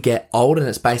how do we get old? And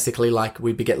it's basically like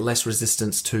we get less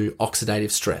resistance to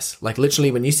oxidative stress. Like literally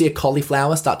when you see a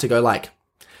cauliflower start to go like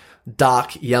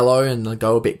dark yellow and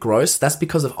go a bit gross, that's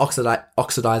because of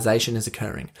oxidization is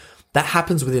occurring. That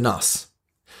happens within us.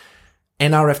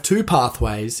 NRF2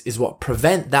 pathways is what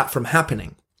prevent that from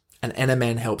happening, and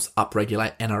NMN helps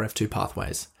upregulate NRF2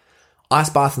 pathways.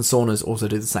 Ice bath and saunas also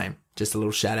do the same. Just a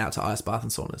little shout out to ice bath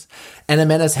and saunas.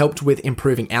 NMN has helped with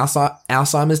improving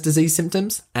Alzheimer's disease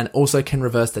symptoms and also can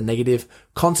reverse the negative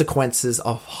consequences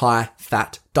of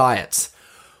high-fat diets.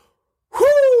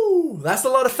 Whoo! That's a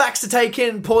lot of facts to take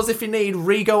in. Pause if you need.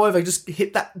 Re-go over. Just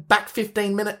hit that back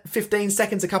 15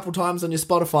 seconds a couple times on your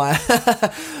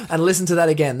Spotify and listen to that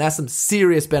again. That's some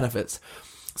serious benefits.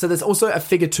 So there's also a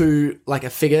figure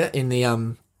in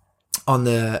the on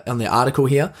the article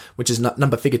here, which is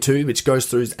number figure 2, which goes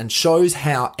through and shows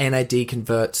how NAD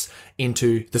converts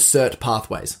into the SIRT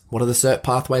pathways. What are the SIRT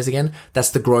pathways again?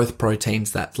 That's the growth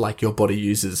proteins that like your body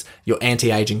uses, your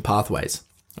anti-aging pathways.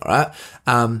 All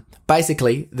right.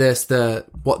 Basically,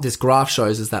 what this graph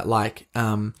shows is that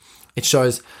it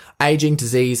shows aging,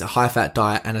 disease, a high-fat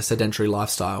diet, and a sedentary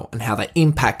lifestyle, and how they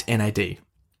impact NAD.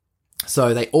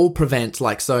 So they all prevent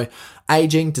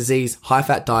aging, disease,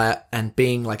 high-fat diet, and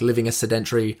living a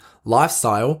sedentary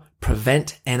lifestyle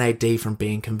prevent NAD from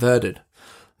being converted.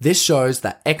 This shows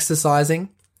that exercising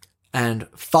and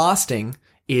fasting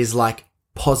is like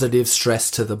positive stress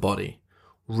to the body.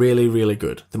 Really, really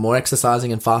good. The more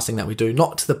exercising and fasting that we do,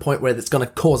 not to the point where it's going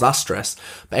to cause us stress,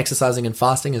 but exercising and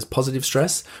fasting is positive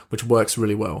stress, which works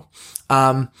really well.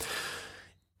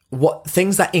 What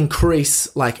things that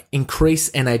increase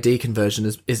NAD conversion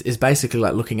is basically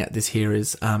like looking at this here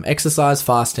is exercise,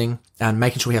 fasting, and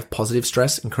making sure we have positive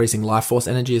stress, increasing life force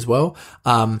energy as well,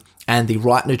 and the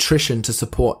right nutrition to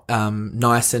support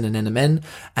niacin and NMN,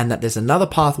 and that there's another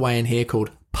pathway in here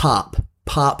called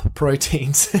PARP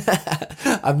proteins.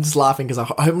 I'm just laughing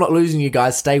because I'm not losing you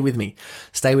guys. Stay with me.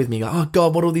 Oh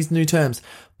God, what are all these new terms?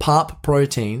 PARP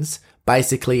proteins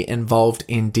basically involved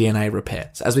in DNA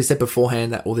repair. So as we said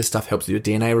beforehand, that all this stuff helps with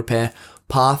your DNA repair.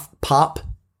 PARP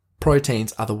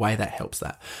proteins are the way that helps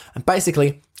that. And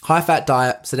basically, high-fat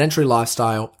diet, sedentary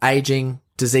lifestyle, aging,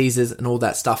 diseases, and all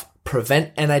that stuff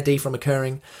prevent NAD from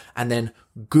occurring. And then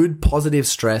good positive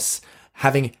stress,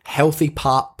 having healthy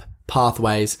PARP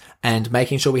pathways, and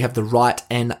making sure we have the right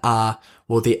the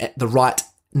right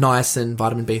niacin,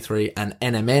 vitamin B3, and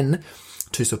NMN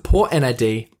to support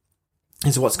NAD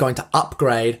is what's going to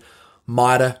upgrade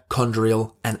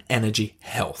mitochondrial and energy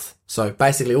health. So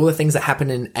basically all the things that happen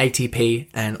in ATP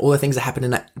and all the things that happen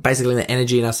in basically the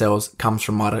energy in our cells comes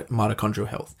from mitochondrial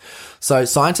health. So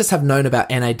scientists have known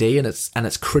about NAD and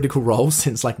its critical role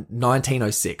since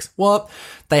 1906.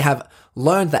 They have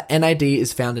learned that NAD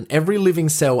is found in every living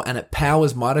cell and it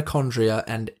powers mitochondria,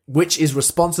 and which is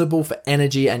responsible for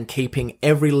energy and keeping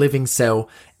every living cell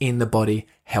in the body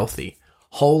healthy.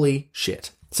 Holy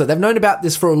shit. So they've known about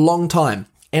this for a long time.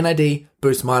 NAD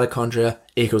boosts mitochondria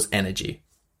equals energy.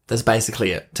 That's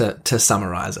basically it, to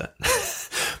summarize it.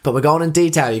 But we're going in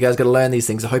detail. You guys got to learn these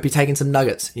things. I hope you're taking some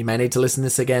nuggets. You may need to listen to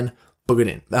this again. Book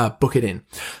it in.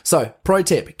 So, pro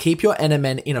tip, keep your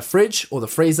NMN in a fridge or the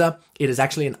freezer. It is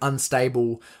actually an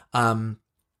unstable,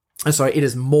 it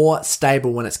is more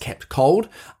stable when it's kept cold.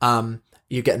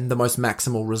 You're getting the most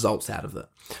maximal results out of it.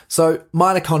 So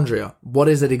mitochondria, what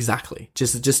is it exactly?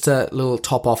 Just a little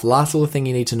top off, last little thing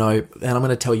you need to know, and I'm going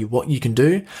to tell you what you can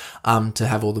do to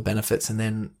have all the benefits, and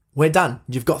then we're done.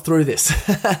 You've got through this.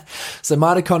 So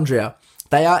mitochondria,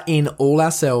 they are in all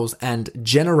our cells and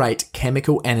generate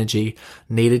chemical energy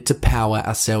needed to power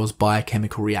our cells'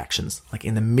 biochemical reactions. Like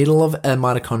in the middle of a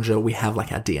mitochondria, we have our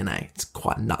DNA. It's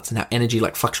quite nuts, and how energy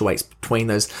fluctuates between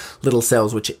those little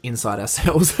cells which are inside our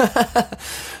cells.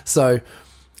 So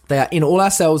they are in all our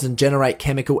cells and generate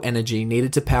chemical energy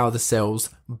needed to power the cells'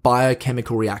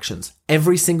 biochemical reactions.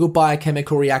 Every single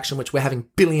biochemical reaction, which we're having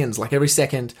billions, every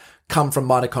second, come from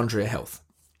mitochondria health.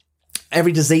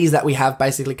 Every disease that we have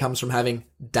basically comes from having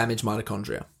damaged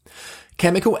mitochondria.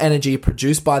 Chemical energy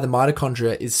produced by the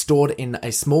mitochondria is stored in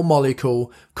a small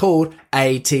molecule called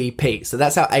ATP. So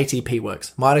that's how ATP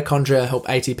works. Mitochondria help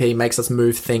ATP, makes us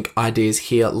move, think, ideas,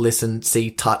 hear, listen,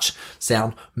 see, touch,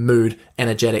 sound, mood,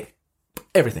 energetic,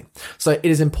 everything. So it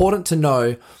is important to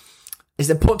know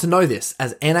this,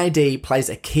 as NAD plays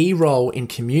a key role in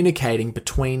communicating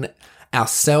between our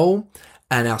cell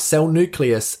and our cell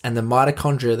nucleus and the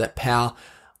mitochondria that power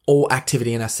all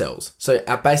activity in our cells. So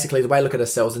basically the way I look at our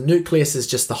cells, the nucleus is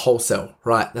just the whole cell,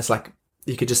 right? That's like,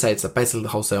 you could just say it's basically the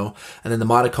whole cell. And then the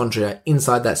mitochondria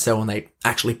inside that cell, and they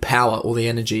actually power all the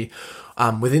energy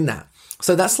within that.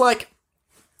 So that's like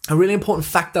a really important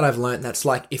fact that I've learned. That's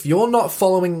like, if you're not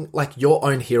following like your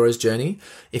own hero's journey,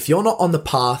 if you're not on the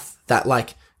path that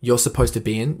like you're supposed to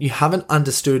be in, you haven't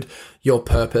understood your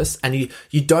purpose, and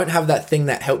you don't have that thing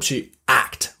that helps you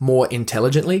act more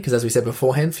intelligently, because as we said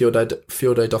beforehand,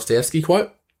 Fyodor Dostoevsky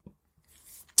quote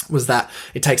was that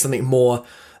it takes something more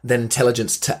than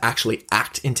intelligence to actually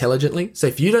act intelligently. So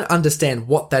if you don't understand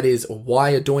what that is or why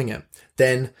you're doing it,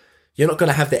 then you're not going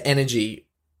to have the energy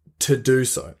to do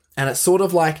so. And it's sort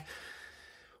of like,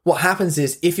 what happens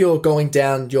is, if you're going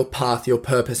down your path, your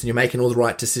purpose, and you're making all the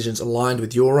right decisions aligned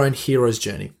with your own hero's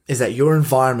journey, is that your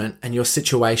environment and your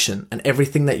situation and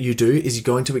everything that you do is you're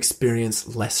going to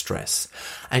experience less stress.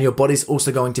 And your body's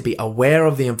also going to be aware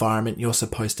of the environment you're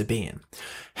supposed to be in.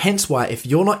 Hence why, if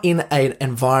you're not in an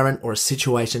environment or a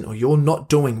situation, or you're not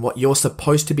doing what you're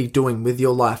supposed to be doing with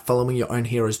your life, following your own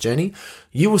hero's journey,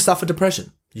 you will suffer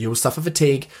depression. You will suffer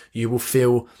fatigue. You will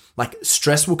feel like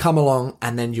stress will come along,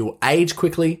 and then you'll age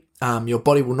quickly. Your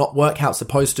body will not work how it's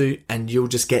supposed to, and you'll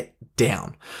just get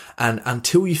down. And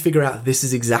until you figure out this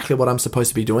is exactly what I'm supposed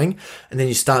to be doing, and then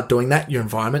you start doing that, your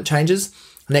environment changes.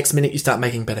 Next minute, you start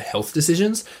making better health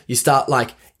decisions. You start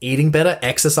like eating better,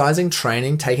 exercising,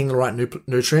 training, taking the right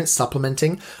nutrients,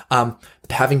 supplementing,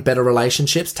 having better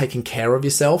relationships, taking care of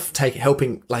yourself,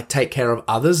 helping take care of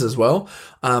others as well.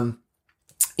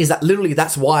 Is that literally,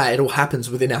 that's why it all happens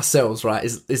within our cells, right?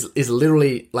 Is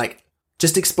literally like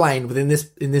just explained within this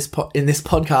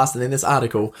podcast and in this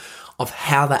article of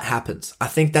how that happens. I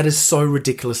think that is so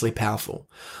ridiculously powerful.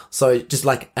 So just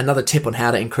like another tip on how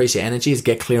to increase your energy is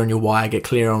get clear on your why, get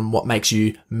clear on what makes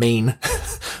you mean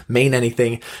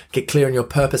anything, get clear on your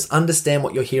purpose, understand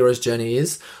what your hero's journey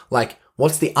is. Like,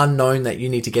 what's the unknown that you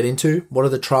need to get into? What are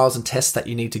the trials and tests that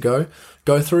you need to go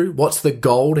through? What's the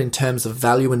gold in terms of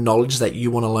value and knowledge that you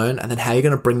want to learn? And then how you're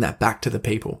going to bring that back to the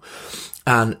people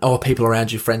or people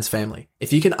around you, friends, family.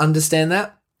 If you can understand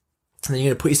that, and then you're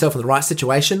going to put yourself in the right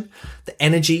situation, the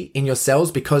energy in your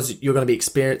cells, because you're going to be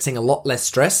experiencing a lot less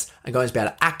stress, are going to be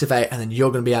able to activate, and then you're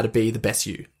going to be able to be the best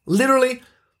you. Literally,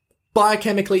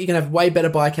 biochemically, you can have way better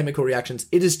biochemical reactions.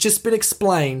 It has just been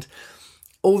explained,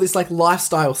 all this like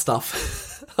lifestyle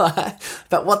stuff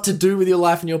about what to do with your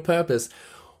life and your purpose,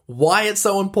 why it's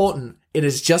so important. It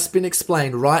has just been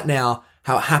explained right now,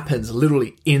 how it happens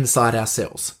literally inside our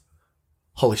cells.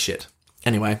 Holy shit.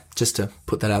 Anyway, just to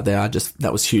put that out there,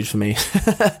 that was huge for me.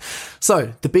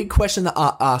 So the big question that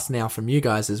I ask now from you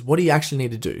guys is, what do you actually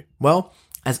need to do? Well,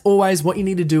 as always, what you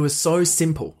need to do is so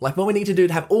simple. Like, what we need to do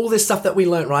to have all this stuff that we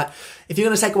learned, right? If you're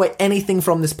going to take away anything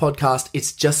from this podcast,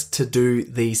 it's just to do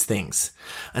these things.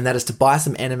 And that is to buy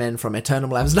some NMN from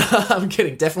Eternal Labs. No, I'm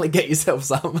kidding. Definitely get yourself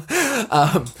some.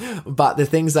 But the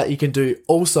things that you can do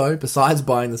also, besides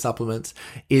buying the supplements,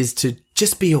 is to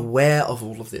just be aware of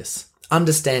all of this.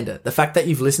 Understand it. The fact that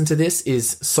you've listened to this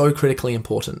is so critically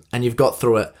important, and you've got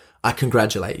through it. I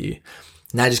congratulate you.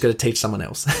 Now you just got to teach someone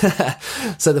else.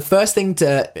 So the first thing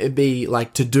to be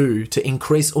like to do to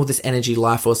increase all this energy,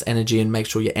 life force energy, and make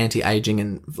sure you're anti-aging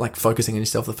and like focusing on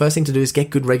yourself, the first thing to do is get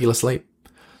good regular sleep.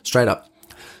 Straight up.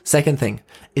 Second thing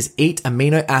is eat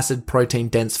amino acid protein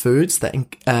dense foods that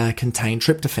contain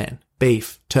tryptophan,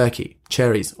 beef, turkey,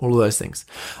 cherries, all of those things.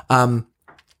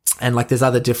 And like there's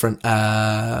other different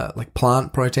like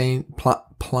plant protein,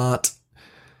 plant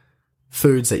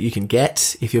foods that you can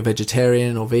get if you're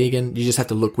vegetarian or vegan. You just have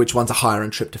to look which ones are higher in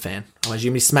tryptophan. Otherwise, you're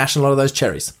going to be smashing a lot of those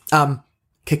cherries.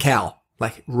 Cacao,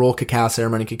 like raw cacao,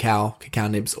 ceremony cacao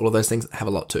nibs, all of those things have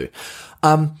a lot too.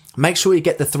 Make sure you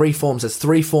get the 3 forms. There's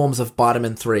 3 forms of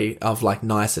vitamin 3 of like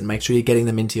niacin. Make sure you're getting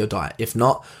them into your diet. If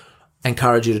not,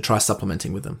 encourage you to try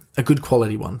supplementing with them. A good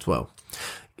quality one as well.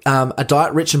 A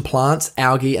diet rich in plants,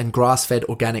 algae, and grass-fed,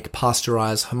 organic,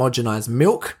 pasteurized, homogenized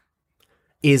milk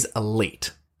is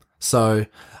elite. So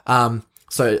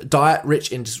diet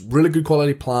rich in just really good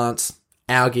quality plants,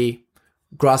 algae,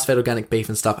 grass-fed organic beef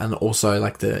and stuff, and also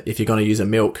like if you're going to use a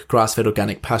milk, grass-fed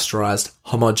organic pasteurized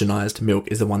homogenized milk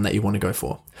is the one that you want to go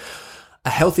for. A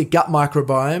healthy gut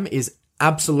microbiome is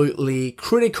absolutely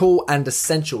critical and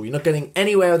essential. You're not getting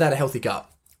anywhere without a healthy gut.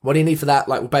 What do you need for that?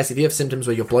 Like, basically, if you have symptoms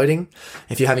where you're bloating,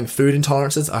 if you're having food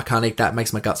intolerances, I can't eat that, it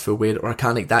makes my guts feel weird, or I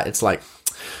can't eat that, it's like,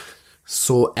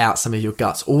 sort out some of your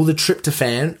guts. All the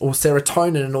tryptophan or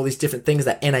serotonin and all these different things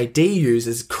that NAD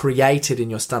uses created in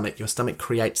your stomach. Your stomach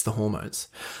creates the hormones.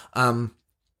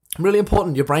 Really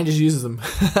important. Your brain just uses them.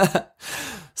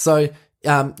 So,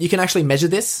 you can actually measure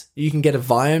this. You can get a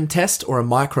Viome test or a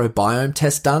microbiome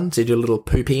test done. So you do a little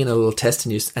poopy and a little test,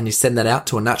 and you send that out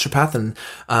to a naturopath, and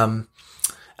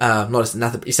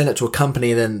you send it to a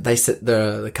company, then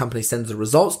the company sends the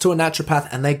results to a naturopath,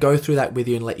 and they go through that with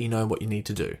you and let you know what you need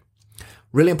to do.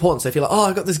 Really important. So if you're like,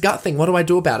 I've got this gut thing, what do I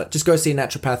do about it? Just go see a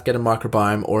naturopath, get a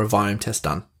microbiome or a Viome test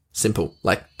done. Simple.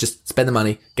 Like, just spend the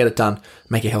money, get it done,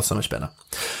 make your health so much better.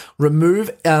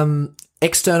 Remove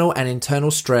external and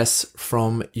internal stress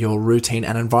from your routine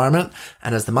and environment.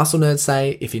 And as the muscle nerds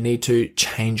say, if you need to,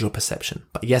 change your perception.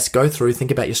 But yes, go through,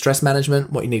 think about your stress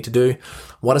management, what you need to do.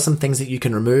 What are some things that you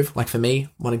can remove? Like for me,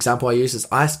 one example I use is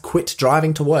I quit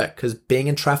driving to work because being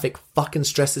in traffic fucking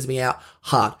stresses me out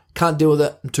hard. Can't deal with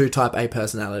it. I'm too type A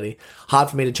personality. Hard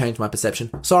for me to change my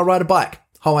perception. So I ride a bike.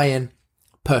 Whole way in.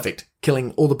 Perfect.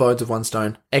 Killing all the birds with one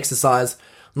stone. Exercise.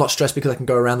 I'm not stressed because I can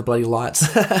go around the bloody lights.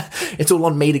 It's all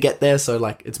on me to get there. So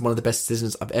like, it's one of the best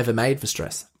decisions I've ever made for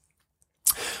stress.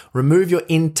 Remove your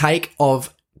intake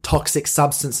of toxic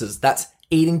substances. That's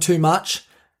eating too much,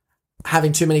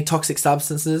 having too many toxic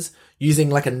substances, using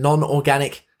like a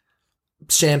non-organic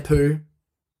shampoo,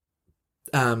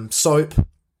 soap,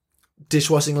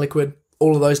 dishwashing liquid,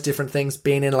 all of those different things,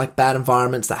 being in like bad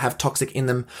environments that have toxic in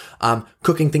them,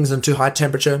 cooking things on too high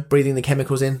temperature, breathing the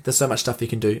chemicals in. There's so much stuff you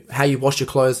can do. How you wash your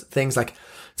clothes, things like,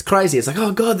 it's crazy. It's like,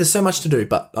 oh God, there's so much to do.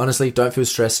 But honestly, don't feel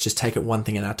stressed. Just take it one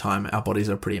thing at a time. Our bodies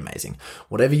are pretty amazing.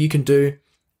 Whatever you can do,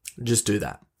 just do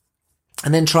that.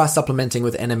 And then try supplementing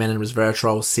with NMN and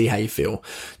resveratrol, see how you feel.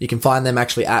 You can find them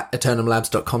actually at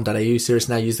eternumlabs.com.au. Serious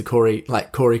now, use the Corey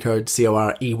code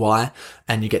COREY,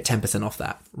 and you get 10% off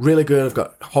that. Really good. I've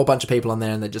got a whole bunch of people on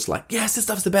there and they're just like, yes, this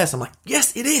stuff's the best. I'm like,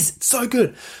 yes, it is. It's so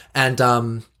good.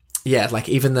 And, yeah, like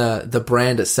even the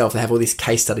brand itself, they have all these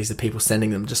case studies of people sending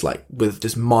them just like with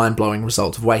just mind-blowing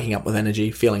results of waking up with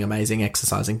energy, feeling amazing,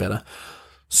 exercising better.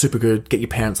 Super good. Get your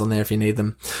parents on there if you need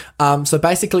them. So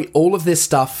basically all of this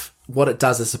stuff, what it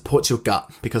does is supports your gut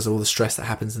because of all the stress that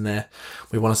happens in there.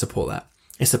 We want to support that.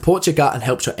 It supports your gut and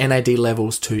helps your NAD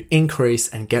levels to increase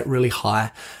and get really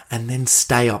high and then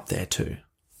stay up there too.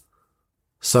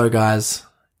 So guys,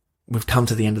 we've come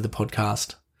to the end of the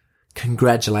podcast.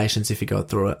 Congratulations if you got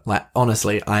through it. Like,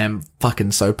 honestly, I am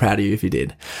fucking so proud of you if you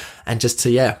did. And just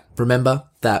to, remember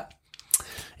that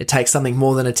it takes something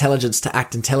more than intelligence to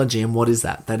act intelligently. And what is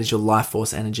that? That is your life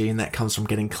force energy. And that comes from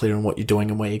getting clear on what you're doing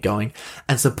and where you're going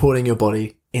and supporting your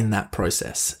body in that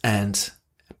process. And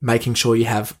making sure you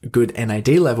have good NAD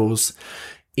levels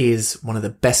is one of the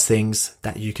best things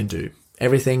that you can do.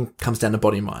 Everything comes down to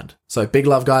body and mind. So big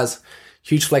love, guys.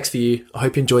 Huge flex for you. I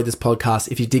hope you enjoyed this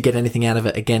podcast. If you did get anything out of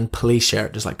it, again, please share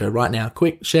it. Just like go right now,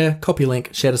 quick share, copy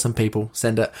link, share to some people,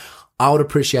 send it. I would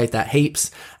appreciate that heaps.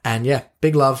 And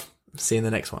big love. See you in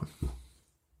the next one.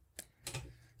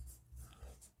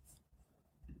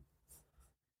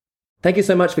 Thank you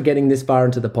so much for getting this far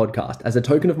into the podcast. As a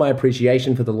token of my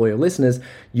appreciation for the loyal listeners,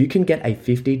 you can get a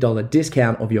 $50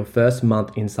 discount of your first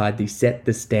month inside the Set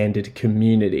the Standard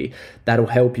community. That'll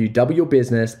help you double your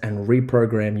business and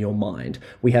reprogram your mind.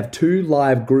 We have 2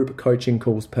 live group coaching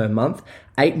calls per month,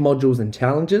 8 modules and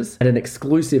challenges, and an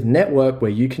exclusive network where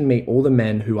you can meet all the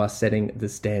men who are setting the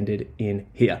standard in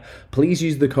here. Please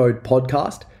use the code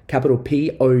PODCAST, capital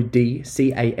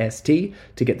PODCAST,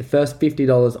 to get the first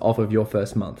 $50 off of your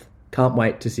first month. Can't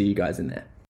wait to see you guys in there.